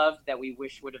that we loved that we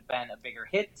wish would have been a bigger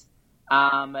hit.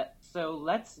 So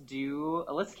let's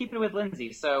keep it with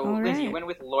Lindsay. So All Lindsay, you right. went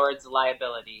with Lord's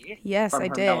Liability. Yes, from I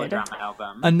her did. Melodrama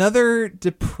album. Another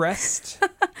depressed.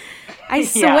 I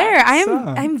swear,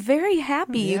 song. I'm very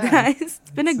happy, you Yeah. guys.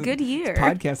 It's been a good year.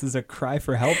 Podcast is a cry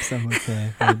for help, some would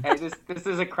say. But Hey, this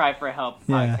is a cry for help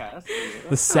Yeah. podcast. for you.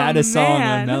 the saddest song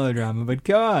man. on Melodrama, but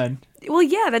God. Well,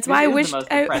 yeah, that's why I This wish is the most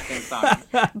depressing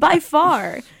song. by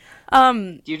far.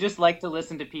 Do you just like to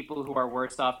listen to people who are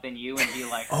worse off than you and be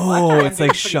like, Oh, "What? it's I'm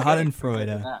like doing pretty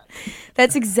good." Schadenfreude.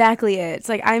 That's exactly it. It's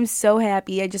like I'm so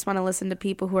happy. I just want to listen to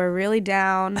people who are really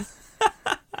down.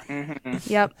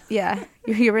 Yep. Yeah.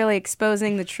 You're really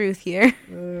exposing the truth here.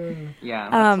 Yeah,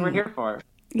 that's what we're here for.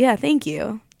 Yeah. Thank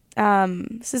you.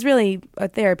 This is really a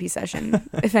therapy session,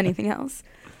 if anything else.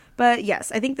 But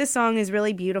yes, I think this song is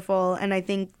really beautiful, and I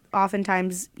think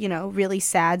oftentimes, really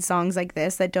sad songs like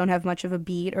this that don't have much of a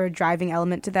beat or a driving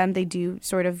element to them, they do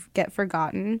sort of get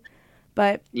forgotten.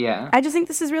 But Yeah. I just think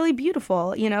this is really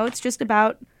beautiful. It's just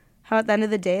about how at the end of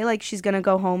the day, like, she's going to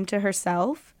go home to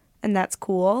herself, and that's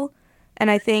cool. And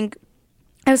I think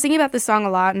I was thinking about this song a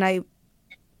lot, and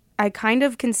I kind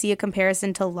of can see a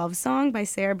comparison to Love Song by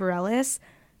Sarah Bareilles,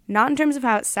 not in terms of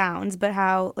how it sounds, but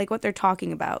how, like, what they're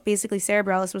talking about. Basically, Sarah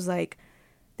Bareilles was like,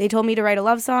 they told me to write a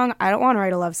love song. I don't want to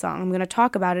write a love song. I'm going to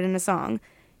talk about it in a song.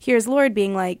 Here's Lorde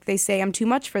being like, they say I'm too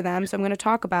much for them, so I'm going to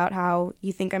talk about how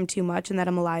you think I'm too much and that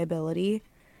I'm a liability.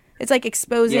 It's like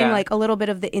exposing like a little bit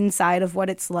of the inside of what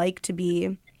it's like to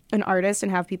be an artist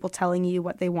and have people telling you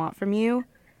what they want from you.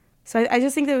 So I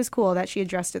just think that it was cool that she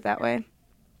addressed it that way.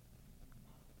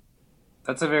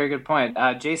 That's a very good point.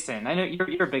 Jason, I know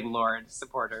you're a big Lorde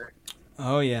supporter.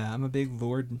 Oh yeah, I'm a big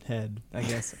Lorde head, I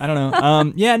guess. I don't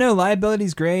know. Yeah, no,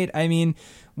 Liability's great. I mean,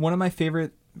 one of my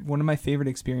favorite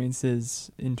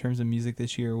experiences in terms of music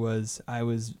this year was I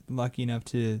was lucky enough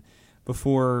to,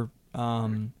 before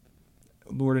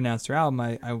Lorde announced her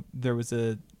album, there was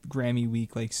a Grammy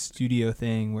week like studio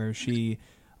thing where she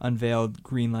unveiled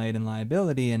Greenlight and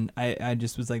Liability, and I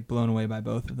just was like blown away by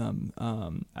both of them.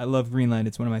 I love Greenlight;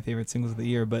 it's one of my favorite singles of the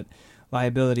year, but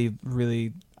Liability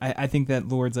really, I think that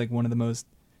Lorde's like one of the most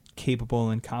capable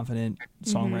and confident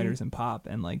songwriters in pop,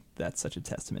 and like that's such a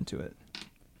testament to it.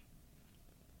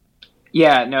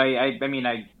 Yeah, no, I mean,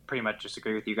 I pretty much just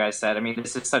agree with you guys said. I mean,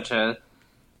 this is such a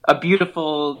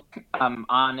beautiful,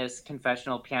 honest,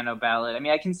 confessional piano ballad. I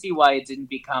mean, I can see why it didn't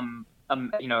become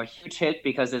a huge hit,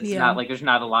 because it's not like there's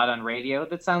not a lot on radio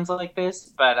that sounds like this,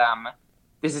 but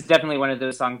this is definitely one of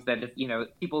those songs that if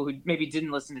people who maybe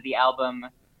didn't listen to the album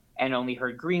and only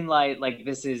heard Greenlight, like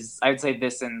this is, I would say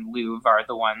this and Louvre are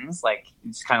the ones like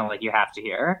it's kind of like you have to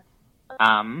hear.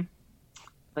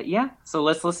 But yeah, so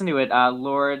let's listen to it.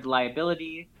 Lorde,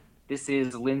 Liability. This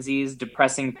is Lindsay's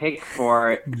depressing pick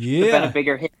for the been a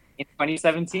bigger hit in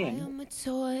 2017. I am a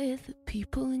toy that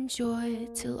people enjoy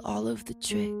till all of the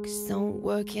tricks don't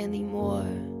work anymore.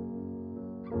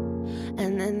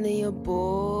 And then they are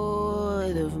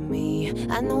bored of me.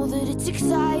 I know that it's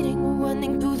exciting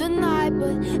running through the night,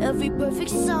 but every perfect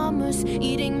summer's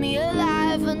eating me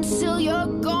alive until you're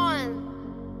gone.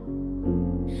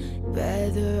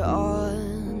 Better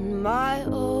on my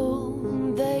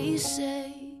own, they say.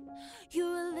 You're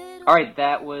a little. All right,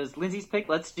 that was Lindsay's pick.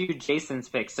 Let's do Jason's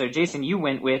pick. So, Jason, you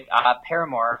went with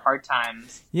Paramore, Hard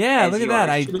Times. Yeah, look at that.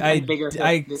 I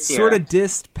sort of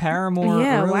dissed Paramore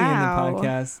early in the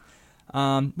podcast.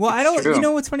 Well, I don't. True. You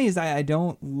know what's funny is I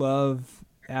don't love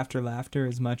After Laughter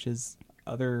as much as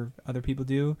other people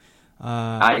do.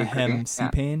 I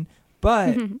C-Pain,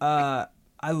 but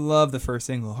I love the first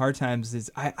single. Hard Times is.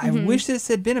 I wish this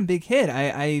had been a big hit.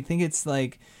 I think it's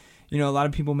like, a lot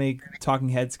of people make Talking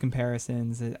Heads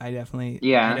comparisons. I definitely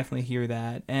hear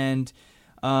that, and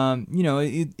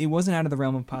it wasn't out of the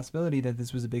realm of possibility that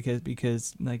this was a big hit,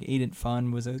 because like Ain't It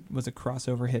Fun was a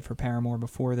crossover hit for Paramore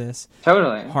before this.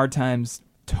 Totally. Hard Times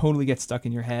totally gets stuck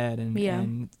in your head,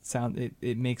 and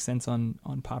it makes sense on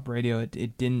pop radio.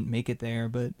 It didn't make it there,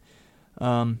 but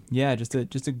Yeah, just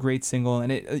a great single,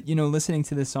 and it listening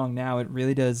to this song now, it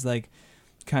really does like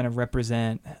kind of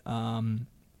represent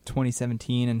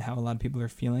 2017 and how a lot of people are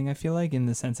feeling. I feel like in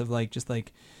the sense of like just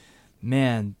like,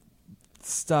 man,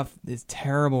 stuff is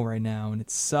terrible right now and it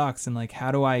sucks, and like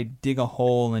how do I dig a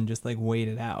hole and just like wait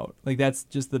it out? Like that's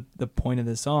just the point of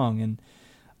this song, and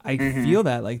I feel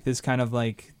that like this kind of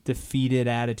like defeated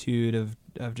attitude of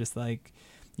just like,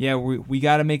 yeah, we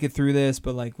got to make it through this,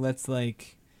 but like let's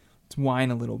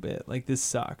whine a little bit. Like this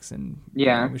sucks, and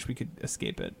I wish we could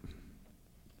escape it.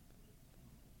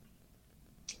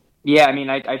 Yeah, I mean,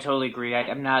 I totally agree. I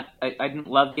didn't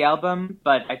love the album,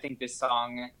 but I think this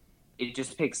song, it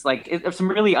just picks like some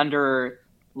really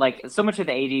like so much of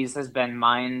the 80s has been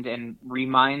mined and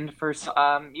remined for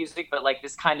music, but like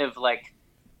this kind of like,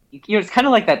 it's kind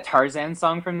of like that Tarzan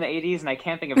song from the 80s, and I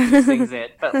can't think of who sings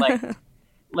it, but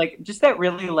like just that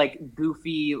really like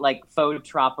goofy, like faux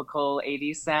tropical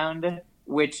 80s sound,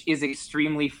 which is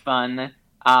extremely fun.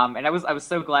 And I was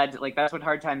so glad like that's what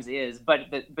Hard Times is, but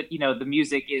the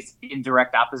music is in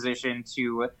direct opposition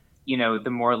to the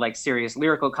more like serious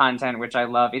lyrical content, which I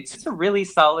love. It's just a really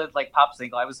solid like pop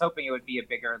single. I was hoping it would be a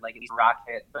bigger like rock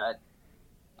hit, but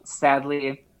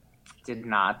sadly did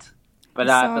not. But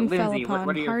Lindsay,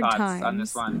 what are your thoughts on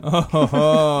this one?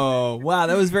 Oh, wow,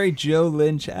 that was very Joe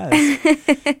Lynch-esque.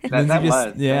 that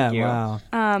was. Yeah, Thank you. wow.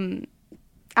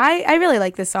 I really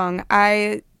like this song.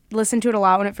 I listened to it a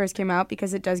lot when it first came out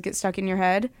because it does get stuck in your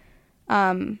head.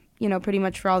 Pretty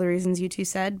much for all the reasons you two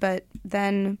said, but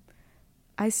then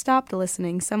I stopped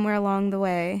listening somewhere along the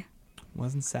way.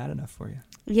 Wasn't sad enough for you.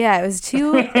 Yeah, it was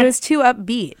too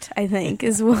upbeat, I think,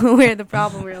 is where the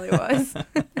problem really was.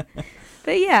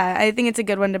 But yeah, I think it's a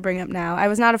good one to bring up now. I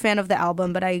was not a fan of the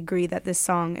album, but I agree that this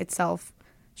song itself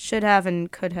should have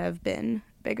and could have been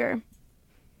bigger.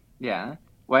 Yeah.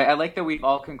 Well, I like that we've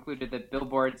all concluded that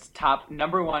Billboard's top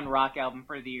 #1 rock album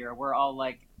for the year, we're all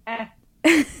like,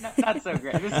 not so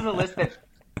great. This is a list that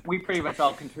we pretty much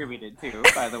all contributed to,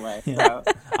 by the way. Yeah. So.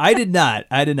 I did not,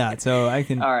 so I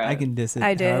can All right. I can diss it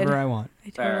I did. however I want. I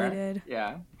totally did.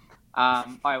 Yeah. All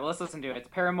right, well, let's listen to it. It's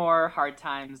Paramore, Hard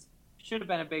Times, should have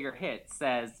been a bigger hit,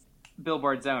 says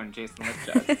Billboard's own Jason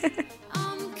Lipchuk.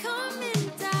 I'm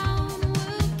coming down,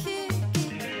 we'll kick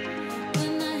it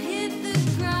when I hit the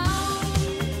ground.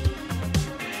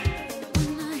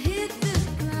 When I hit the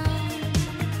ground.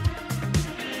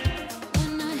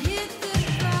 When I hit the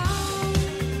ground.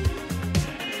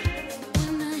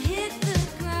 When I hit the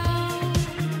ground.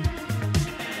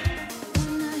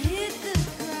 When I hit the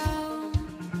ground.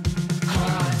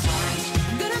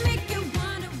 Gonna make you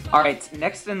wanna. All right,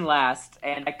 next and last,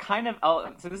 and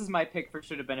so this is my pick for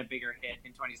should have been a bigger hit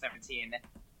in 2017.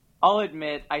 I'll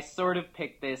admit, I sort of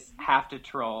picked this half to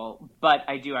troll, but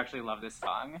I do actually love this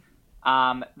song.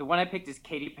 The one I picked is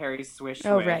Katy Perry's Swish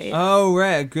Swish. Oh, right. Oh,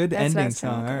 right, a good That's ending not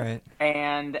song. so All right.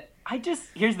 And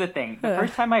here's the thing. The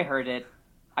first time I heard it,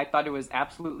 I thought it was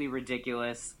absolutely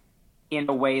ridiculous in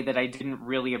a way that I didn't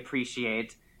really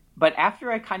appreciate. But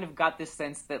after I kind of got this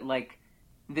sense that, like,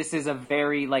 this is a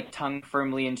very, like, tongue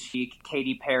firmly in cheek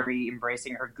Katy Perry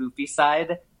embracing her goofy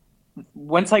side,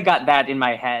 once I got that in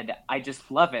my head, I just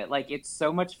love it. Like, it's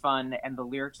so much fun, and the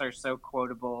lyrics are so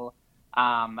quotable.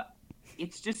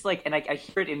 It's just, like, and I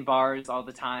hear it in bars all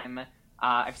the time.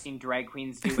 I've seen drag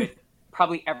queens do it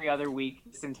probably every other week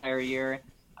this entire year.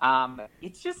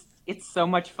 It's so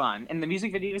much fun. And the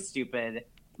music video is stupid,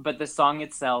 but the song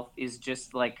itself is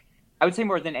just, like, I would say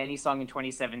more than any song in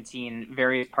 2017,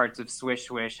 various parts of Swish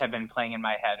Swish have been playing in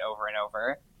my head over and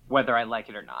over, whether I like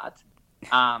it or not.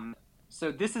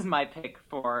 So this is my pick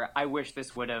for I wish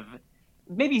this would have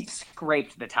maybe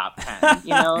scraped the top 10.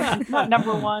 Not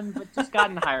 #1, but just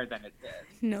gotten higher than it did.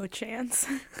 No chance.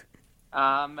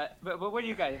 But what do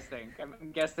you guys think?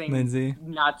 I'm guessing Lindsay?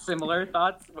 Not similar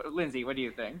thoughts. Lindsay, what do you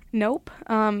think? Nope.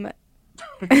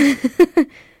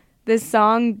 This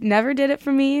song never did it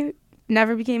for me.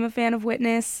 Never became a fan of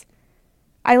Witness.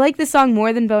 I like this song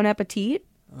more than Bon Appetit.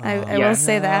 I will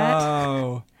say that.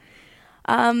 Oh.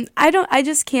 I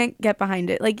just can't get behind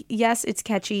it. Like, yes, it's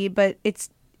catchy, but it's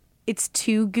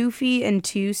too goofy and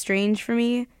too strange for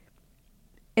me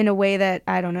in a way that,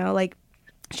 I don't know, like,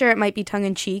 sure, it might be tongue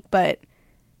in cheek, but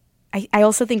I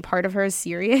also think part of her is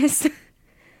serious.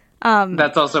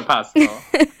 That's also possible.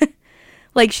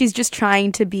 Like, she's just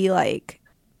trying to be like,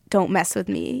 don't mess with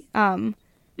me.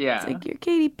 Yeah. It's like, you're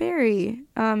Katy Perry.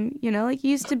 Like,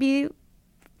 you used to be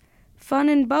fun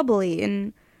and bubbly,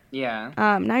 and yeah.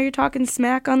 Now you're talking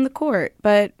smack on the court,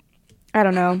 but I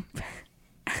don't know.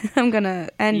 I'm gonna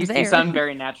end there. You sound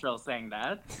very natural saying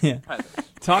that. Yeah.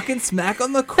 Talking smack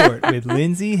on the court with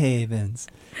Lindsay Havens.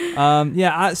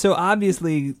 So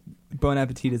obviously Bon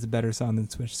Appetit is a better song than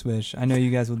Swish Swish. I know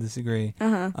you guys will disagree.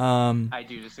 I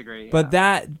do disagree. But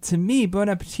that, to me, Bon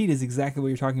Appetit is exactly what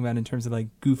you're talking about in terms of like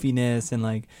goofiness and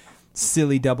like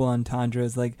silly double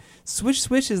entendres. Like Swish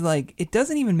Swish is like, it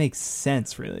doesn't even make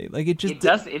sense really. Like it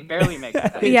barely makes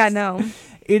sense. Yeah, no.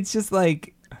 It's just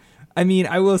like, I mean,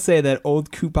 I will say that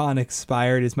Old Coupon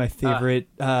Expired is my favorite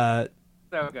so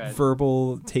good.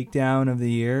 verbal takedown of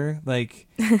the year. Like,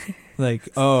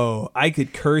 oh, I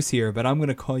could curse here, but I'm going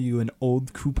to call you an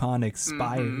Old Coupon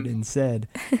Expired instead.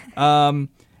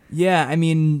 Yeah, I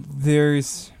mean,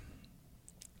 there's,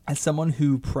 as someone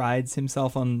who prides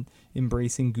himself on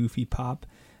embracing goofy pop,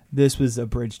 this was a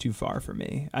bridge too far for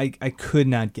me. I could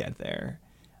not get there.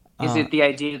 Is it the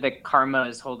idea that karma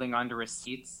is holding on to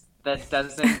receipts that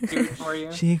doesn't do it for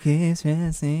you? She gives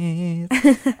receipts.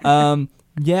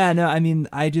 Yeah, no, I mean,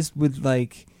 I just would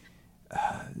like,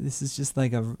 this is just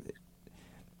like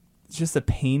it's just a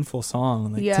painful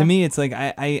song. Like to me, it's like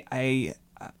I'm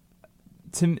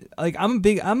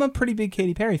a pretty big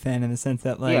Katy Perry fan in the sense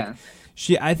that like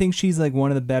I think she's like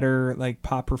one of the better like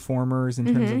pop performers in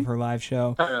terms of her live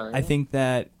show. Totally. I think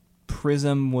that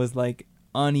Prism was like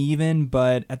uneven,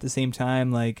 but at the same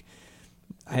time, like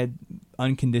I had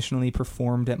unconditionally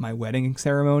performed at my wedding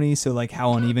ceremony, so like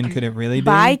how uneven could it really be?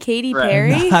 By Katy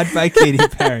Perry? Not by Katy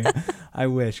Perry. I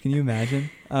wish. Can you imagine?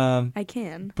 I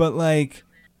can. But like,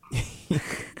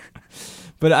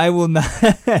 but I will not.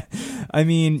 I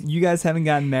mean, you guys haven't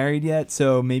gotten married yet,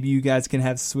 so maybe you guys can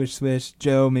have Swish Swish.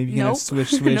 Joe, maybe you can have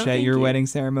Swish Swish at your wedding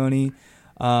ceremony.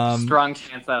 Strong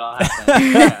chance that'll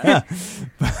happen.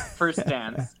 First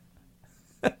dance.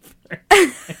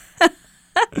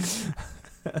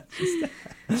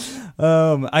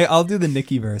 I'll do the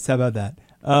Nicki verse. How about that?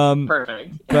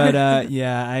 Perfect. But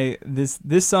yeah,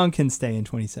 this song can stay in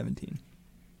 2017.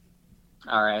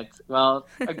 All right. Well,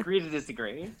 agree to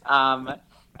disagree. And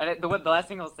the last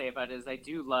thing I'll say about it is I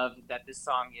do love that this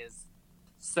song is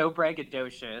so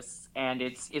braggadocious, and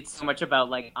it's so much about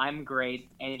like I'm great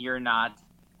and you're not,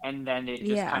 and then it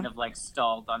just kind of like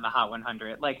stalled on the Hot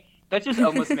 100. Like that just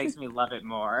almost makes me love it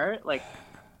more. Like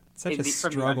such a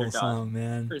struggle song,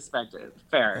 man. Perspective.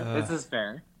 Fair. This is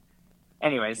fair.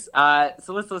 Anyways, so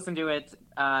let's listen to it.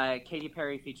 Katy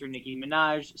Perry featured Nicki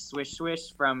Minaj, Swish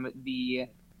Swish from the,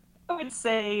 I would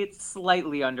say,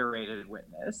 slightly underrated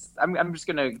Witness. I'm gonna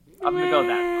go that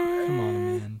far. Come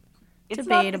on, man. It's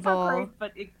debatable. Not great,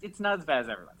 but it's not as bad as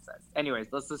everyone says. Anyways,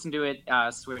 let's listen to it.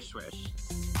 Swish Swish.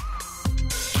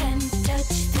 Can't touch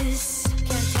this.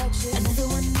 Can't touch it. Another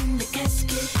one in the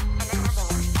casket.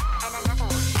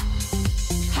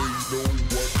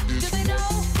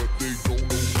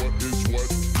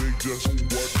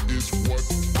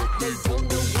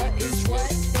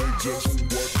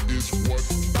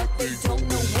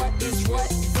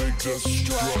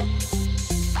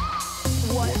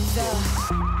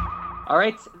 All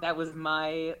right, that was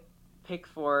my pick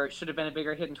for should have been a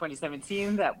bigger hit in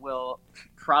 2017. That will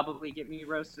probably get me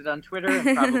roasted on Twitter,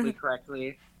 and probably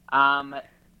correctly.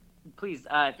 Please,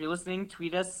 if you're listening,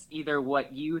 tweet us either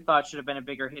what you thought should have been a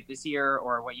bigger hit this year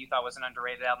or what you thought was an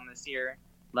underrated album this year.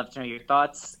 Love to know your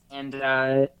thoughts,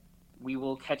 and we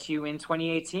will catch you in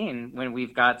 2018 when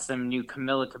we've got some new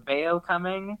Camila Cabello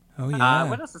coming. Oh yeah.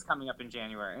 What else is coming up in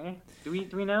January? Do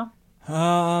we know?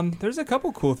 There's a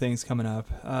couple cool things coming up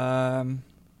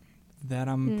that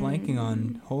I'm blanking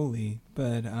on wholly,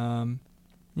 but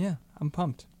yeah, I'm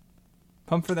pumped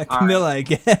for that Camila, right. I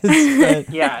guess. But,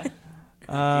 yeah, do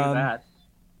that.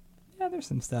 Yeah, there's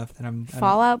some stuff that I'm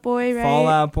Fall Out Boy, right? Fall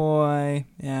Out Boy.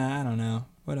 Yeah, I don't know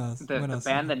what else. The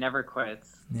band that never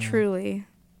quits. Yeah. Truly.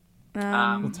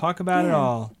 We'll talk about it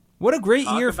all. What a great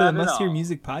year for the Must Hear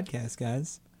Music podcast,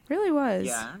 guys. Really was.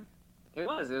 Yeah. It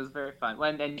was very fun.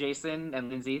 And Jason and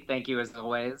Lindsay, thank you as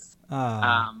always.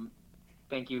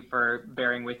 Thank you for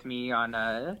bearing with me on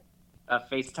a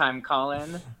FaceTime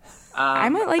call-in. I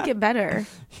might like it better.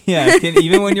 Yeah,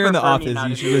 even when you're in the office,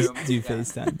 you should just do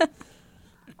FaceTime.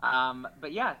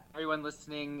 But yeah, everyone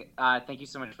listening, thank you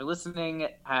so much for listening.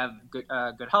 Have good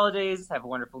holidays. Have a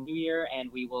wonderful new year,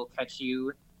 and we will catch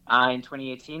you in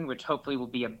 2018, which hopefully will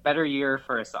be a better year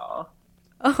for us all.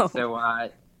 Oh. So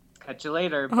catch you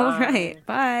later. Bye. All right.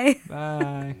 Bye.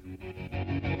 Bye.